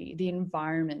equality, the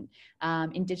environment,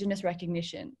 Indigenous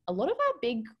recognition, a lot of our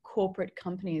big corporate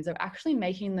companies are actually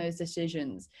making those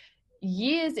decisions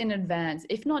years in advance,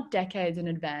 if not decades in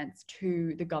advance,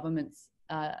 to the governments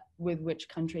with which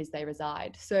countries they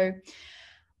reside. So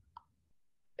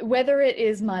whether it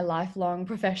is my lifelong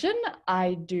profession,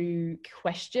 I do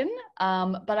question,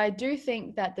 but I do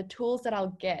think that the tools that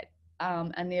I'll get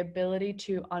and the ability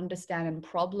to understand and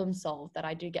problem solve that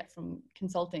I do get from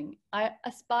consulting, I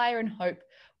aspire and hope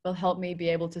will help me be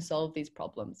able to solve these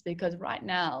problems, because right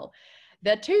now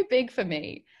they're too big for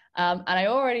me. And I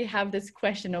already have this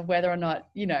question of whether or not,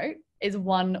 you know, is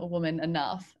one woman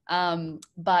enough?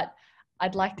 But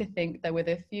I'd like to think that with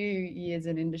a few years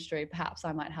in industry, perhaps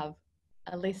I might have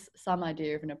at least some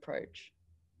idea of an approach.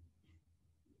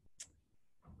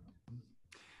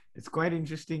 It's quite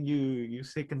interesting you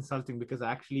say consulting, because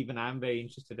actually even I'm very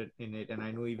interested in it, and I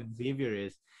know even Xavier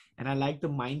is, and I like the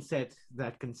mindset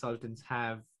that consultants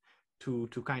have to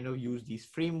kind of use these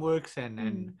frameworks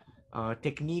and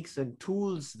techniques and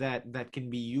tools that can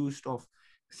be used of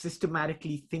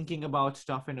systematically thinking about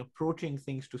stuff and approaching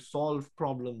things to solve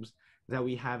problems that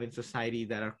we have in society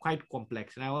that are quite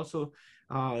complex. And I also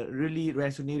really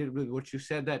resonated with what you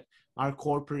said, that our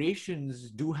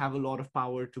corporations do have a lot of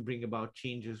power to bring about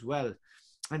change as well.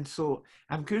 And so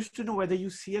I'm curious to know whether you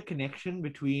see a connection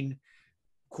between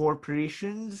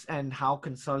corporations and how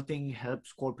consulting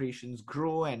helps corporations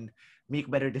grow and make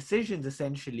better decisions,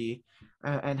 essentially,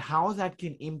 and how that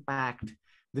can impact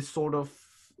this sort of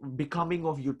becoming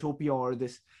of utopia, or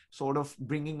this sort of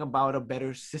bringing about a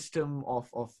better system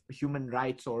of human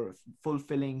rights, or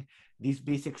fulfilling these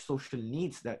basic social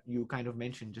needs that you kind of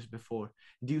mentioned just before.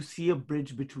 Do you see a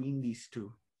bridge between these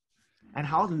two, and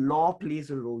how law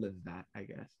plays a role in that, I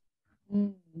guess?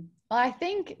 Well, I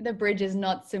think the bridge is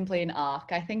not simply an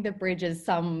arc. I think the bridge is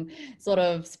some sort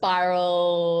of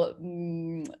spiral,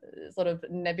 sort of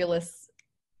nebulous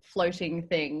floating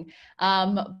thing.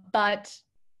 But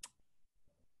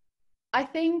I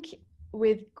think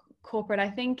with corporate, I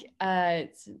think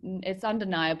it's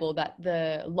undeniable that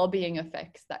the lobbying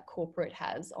effects that corporate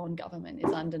has on government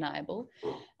is undeniable.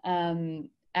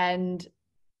 And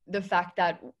the fact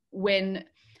that when,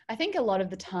 I think a lot of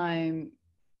the time,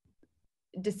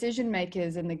 decision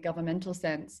makers in the governmental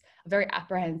sense are very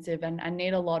apprehensive and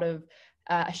need a lot of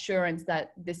assurance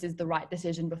that this is the right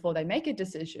decision before they make a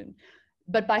decision.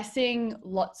 But by seeing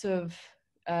lots of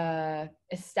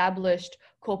established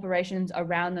corporations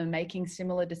around them making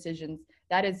similar decisions,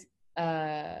 that is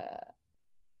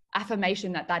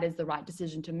affirmation that that is the right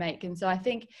decision to make. And so I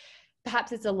think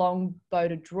perhaps it's a long bow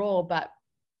to draw, but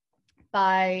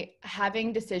by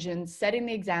having decisions, setting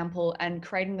the example and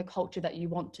creating the culture that you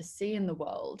want to see in the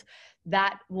world,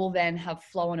 that will then have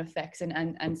flow-on effects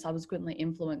and subsequently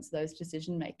influence those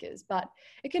decision makers. But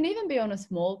it can even be on a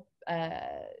small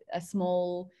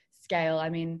scale. I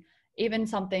mean, even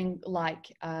something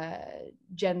like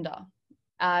gender.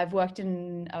 I've worked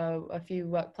in a few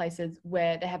workplaces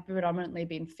where they have predominantly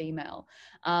been female,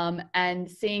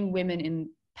 and seeing women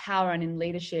in power and in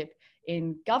leadership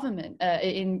in government,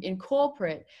 in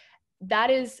corporate, that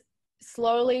is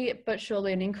slowly but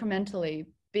surely and incrementally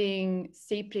being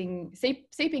seeping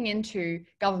into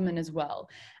government as well.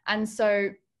 And so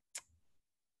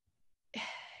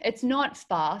it's not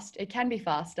fast. It can be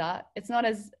faster. It's not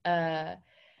as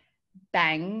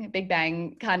big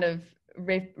bang kind of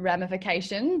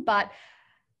ramification, but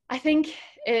I think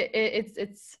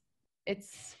it's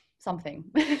something.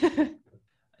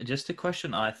 Just a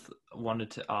question I wanted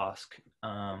to ask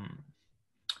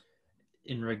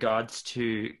in regards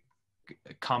to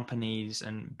companies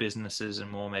and businesses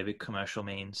and more maybe commercial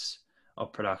means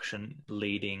of production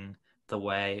leading the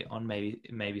way on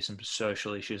maybe some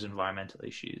social issues, environmental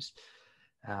issues.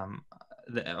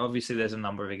 Obviously, there's a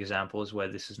number of examples where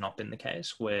this has not been the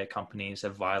case, where companies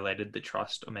have violated the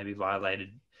trust or maybe violated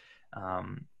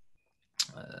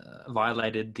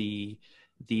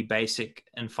the basic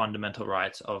and fundamental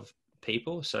rights of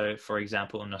people. So, for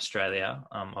example, in Australia,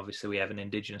 obviously we have an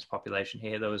Indigenous population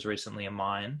here. There was recently a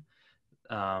mining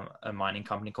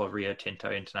company called Rio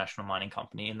Tinto International Mining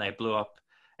Company, and they blew up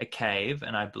a cave,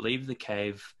 and I believe the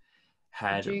cave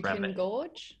had Juukan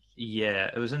Gorge? Yeah,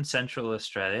 it was in Central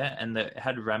Australia, and it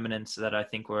had remnants that I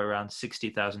think were around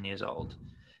 60,000 years old.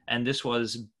 And this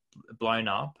was blown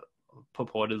up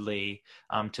purportedly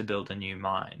to build a new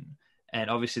mine. And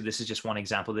obviously, this is just one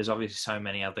example. There's obviously so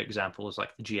many other examples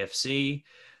like the GFC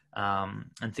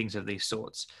and things of these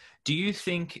sorts. Do you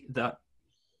think that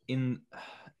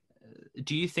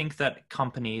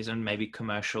companies and maybe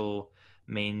commercial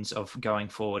means of going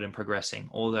forward and progressing,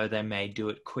 although they may do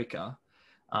it quicker,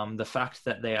 the fact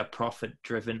that they are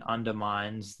profit-driven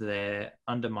undermines their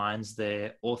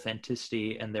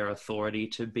authenticity and their authority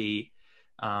to be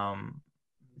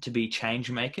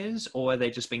change makers, or are they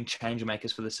just being change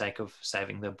makers for the sake of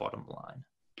saving their bottom line?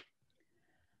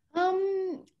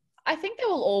 I think there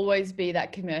will always be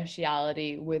that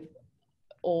commerciality with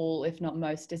all, if not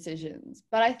most, decisions.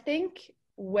 But I think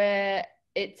where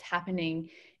it's happening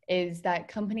is that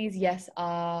companies, yes,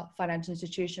 are financial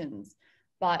institutions,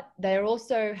 but they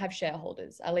also have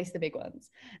shareholders, at least the big ones.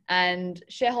 And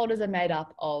shareholders are made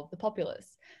up of the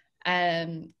populace.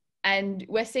 And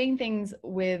we're seeing things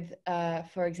with,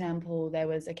 for example, there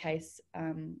was a case,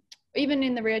 even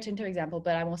in the Rio Tinto example,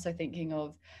 but I'm also thinking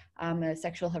of a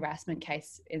sexual harassment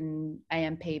case in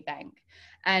AMP Bank.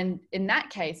 And in that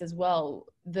case as well,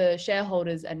 the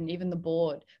shareholders and even the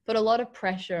board put a lot of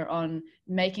pressure on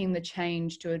making the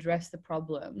change to address the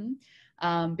problem,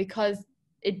 because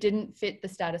it didn't fit the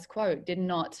status quo, it did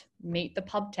not meet the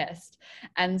pub test.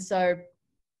 And so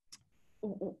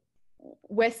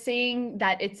we're seeing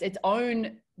that it's its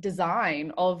own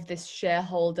design of this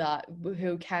shareholder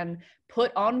who can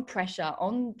put on pressure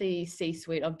on the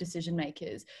C-suite of decision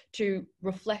makers to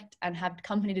reflect and have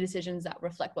company decisions that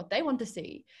reflect what they want to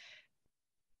see,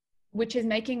 which is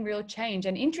making real change.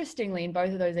 And interestingly, in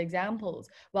both of those examples,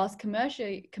 whilst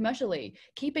commercially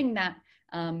keeping that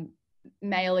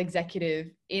male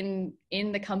executive in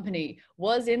the company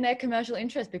was in their commercial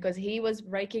interest because he was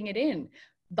raking it in,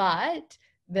 but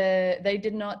they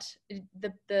did not,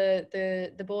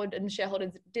 the board and the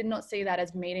shareholders did not see that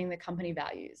as meeting the company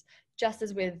values. Just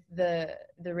as with the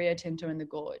Rio Tinto and the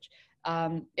Gorge,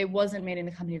 it wasn't meeting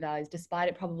the company values, despite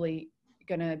it probably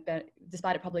going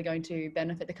to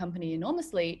benefit the company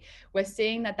enormously. We're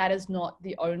seeing that that is not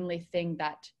the only thing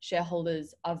that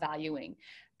shareholders are valuing.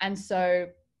 And so,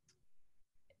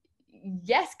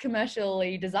 yes,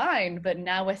 commercially designed, but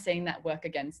now we're seeing that work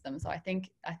against them. So I think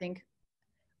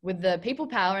with the people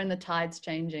power and the tides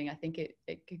changing, I think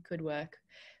it could work.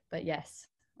 But yes,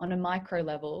 on a micro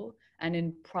level and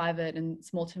in private and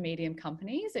small to medium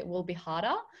companies, it will be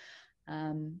harder.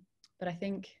 But I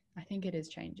think it is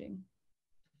changing.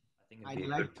 I'd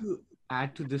like to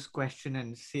add to this question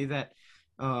and say that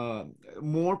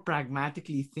more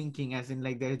pragmatically thinking, as in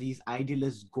like there are these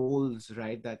idealist goals,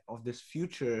 right, that of this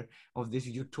future, of this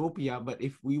utopia. But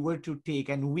if we were to take,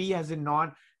 and we as in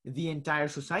not the entire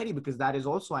society, because that is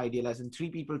also ideal, as in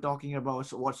three people talking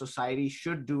about what society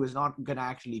should do is not going to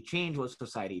actually change what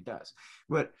society does.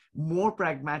 But more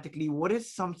pragmatically, what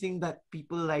is something that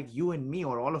people like you and me,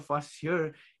 or all of us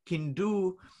here, can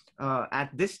do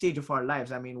at this stage of our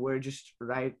lives? I mean, we're just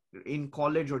right in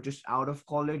college or just out of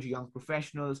college, young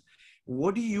professionals.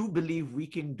 What do you believe we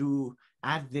can do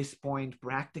at this point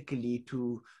practically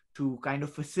to kind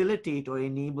of facilitate or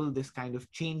enable this kind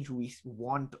of change we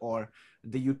want, or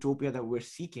the utopia that we're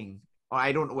seeking?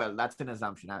 Or well, that's an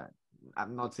assumption.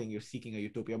 I'm not saying you're seeking a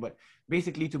utopia, but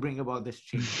basically to bring about this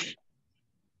change.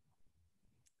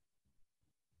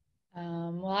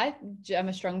 Well, I'm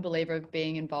a strong believer of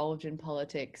being involved in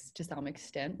politics to some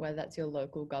extent, whether that's your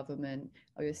local government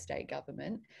or your state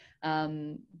government.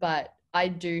 But I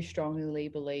do strongly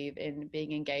believe in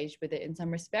being engaged with it in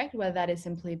some respect, whether that is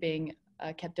simply being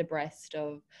kept abreast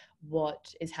of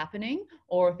what is happening,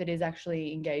 or if it is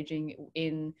actually engaging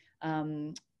in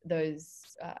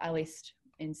those, at least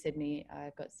in Sydney,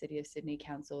 I've got City of Sydney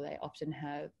Council. They often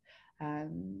have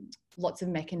lots of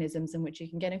mechanisms in which you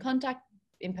can get in contact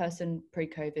in person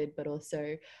pre-COVID, but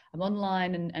also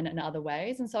online and in other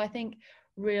ways. And so I think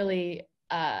really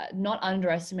not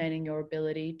underestimating your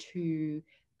ability to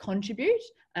contribute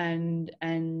and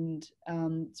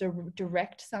so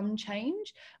direct some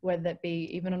change, whether that be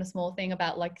even on a small thing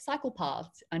about like cycle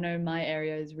paths. I know my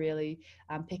area is really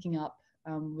picking up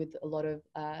with a lot of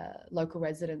local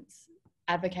residents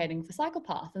advocating for cycle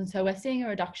paths. And so we're seeing a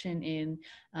reduction in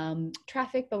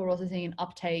traffic, but we're also seeing an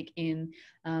uptake in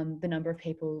the number of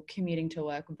people commuting to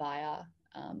work via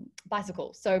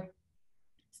bicycle. So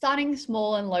starting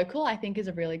small and local, I think, is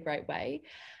a really great way.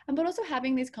 But also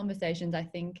having these conversations, I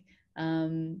think,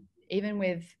 even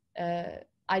with,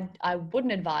 I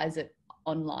wouldn't advise it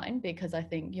online, because I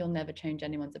think you'll never change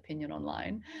anyone's opinion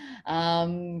online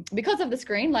because of the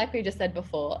screen, like we just said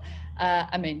before.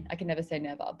 I mean, I can never say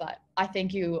never, but I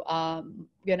think you are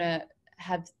gonna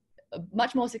have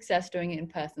much more success doing it in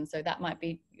person. So that might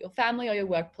be your family or your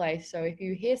workplace. So if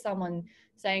you hear someone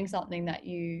saying something that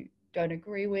you don't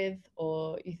agree with,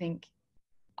 or you think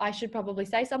I should probably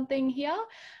say something here,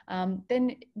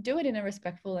 then do it in a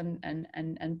respectful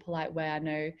and polite way.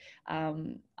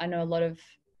 I know a lot of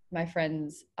my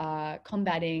friends are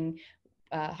combating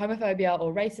homophobia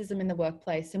or racism in the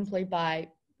workplace simply by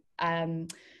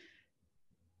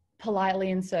politely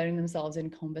inserting themselves in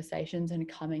conversations and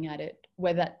coming at it,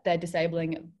 whether they're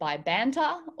disabling it by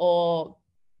banter or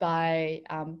by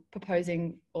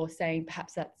proposing or saying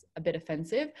perhaps that's a bit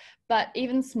offensive. But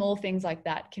even small things like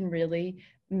that can really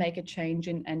make a change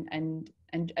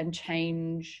and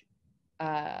change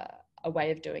a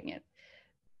way of doing it.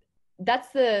 That's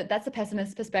the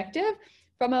pessimist perspective.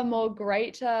 From a more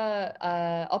greater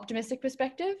optimistic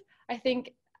perspective, I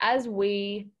think as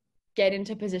we get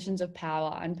into positions of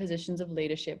power and positions of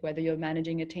leadership, whether you're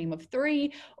managing a team of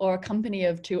 3 or a company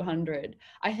of 200,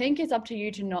 I think it's up to you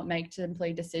to not make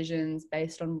simply decisions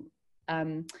based on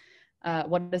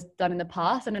what is done in the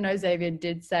past. And I know Xavier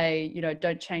did say,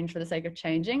 don't change for the sake of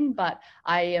changing, but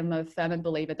I am a firm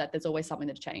believer that there's always something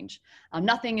to change.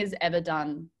 Nothing is ever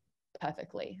done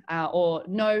perfectly, or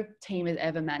no team has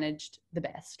ever managed the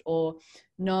best, or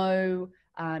no,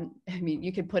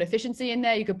 you could put efficiency in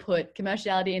there, you could put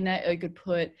commerciality in there, or you could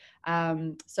put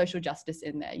social justice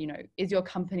in there. Is your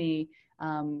company,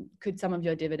 could some of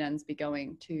your dividends be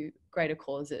going to greater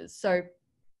causes? So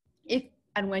if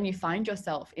and when you find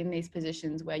yourself in these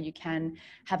positions where you can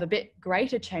have a bit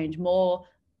greater change,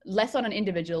 less on an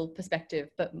individual perspective,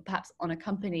 but perhaps on a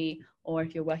company, or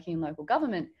if you're working in local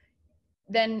government,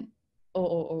 then,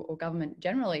 or government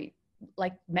generally,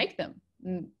 like make them,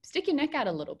 stick your neck out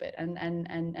a little bit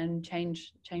and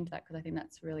change that, because I think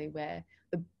that's really where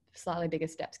the slightly bigger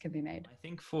steps can be made.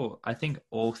 I think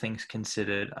all things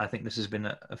considered, I think this has been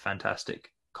a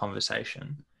fantastic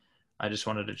conversation. I just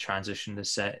wanted to transition to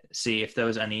see if there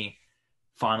was any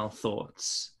final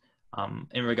thoughts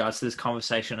in regards to this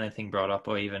conversation, anything brought up,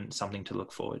 or even something to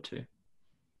look forward to.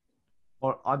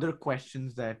 Or other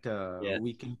questions that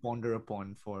we can ponder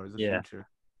upon for the future.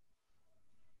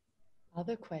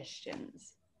 Other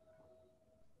questions.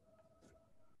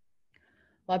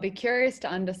 Well, I'd be curious to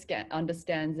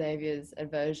understand Xavier's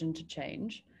aversion to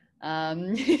change. But I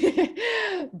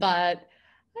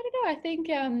don't know, I think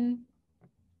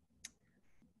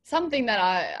something that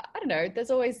I don't know, there's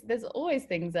always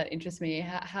things that interest me.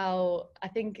 How I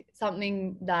think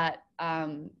something that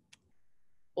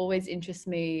always interests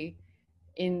me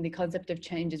in the concept of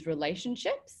change is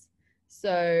relationships.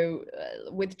 So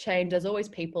with change, there's always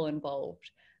people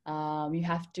involved. You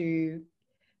have to,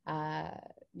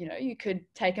 you could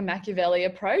take a Machiavelli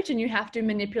approach and you have to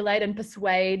manipulate and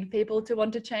persuade people to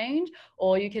want to change,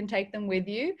 or you can take them with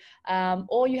you,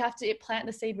 or you have to plant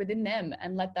the seed within them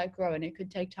and let that grow, and it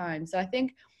could take time. So I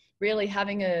think really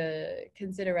having a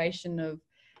consideration of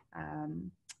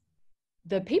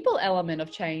the people element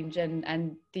of change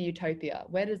and the utopia,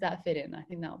 where does that fit in? I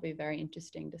think that will be a very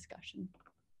interesting discussion.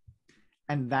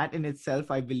 And that in itself,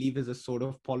 I believe, is a sort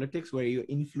of politics where you're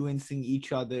influencing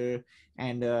each other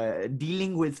and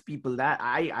dealing with people. That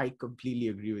I completely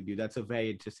agree with you. That's a very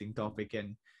interesting topic.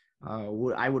 And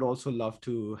I would also love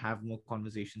to have more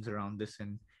conversations around this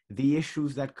and the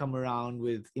issues that come around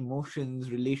with emotions,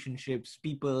 relationships,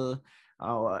 people,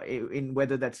 in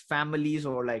whether that's families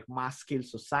or like mass scale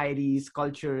societies,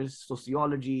 cultures,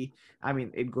 sociology. I mean,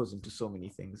 it goes into so many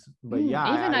things. But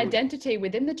even identity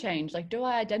within the change. Like, do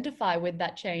I identify with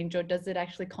that change, or does it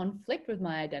actually conflict with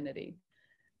my identity?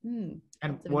 And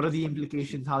what are the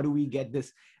implications? How do we get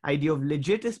this idea of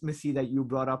legitimacy that you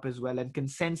brought up as well, and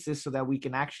consensus, so that we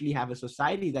can actually have a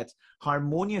society that's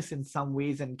harmonious in some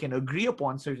ways and can agree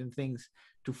upon certain things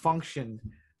to function?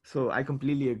 So I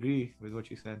completely agree with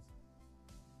what you said.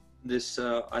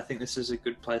 I think this is a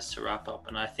good place to wrap up.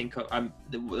 And I think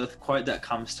the quote that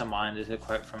comes to mind is a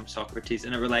quote from Socrates,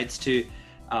 and it relates to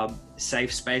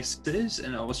safe spaces,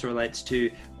 and it also relates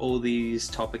to all these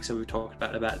topics that we've talked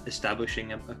about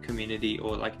establishing a community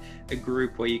or like a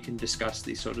group where you can discuss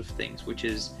these sort of things, which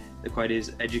is, the quote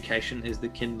is, education is the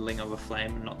kindling of a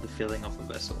flame, not the filling of a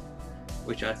vessel,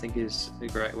 which I think is a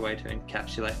great way to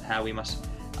encapsulate how we must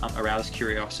arouse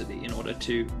curiosity in order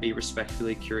to be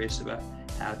respectfully curious about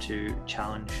how to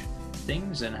challenge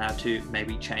things and how to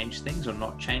maybe change things or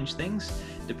not change things,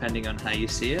 depending on how you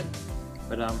see it.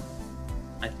 But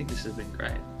I think this has been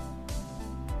great.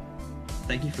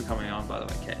 Thank you for coming on, by the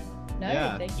way, Kate.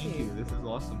 No, thank you. This is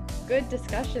awesome. Good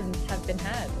discussions have been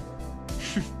had.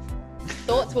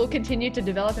 Thoughts will continue to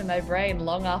develop in my brain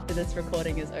long after this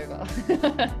recording is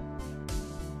over.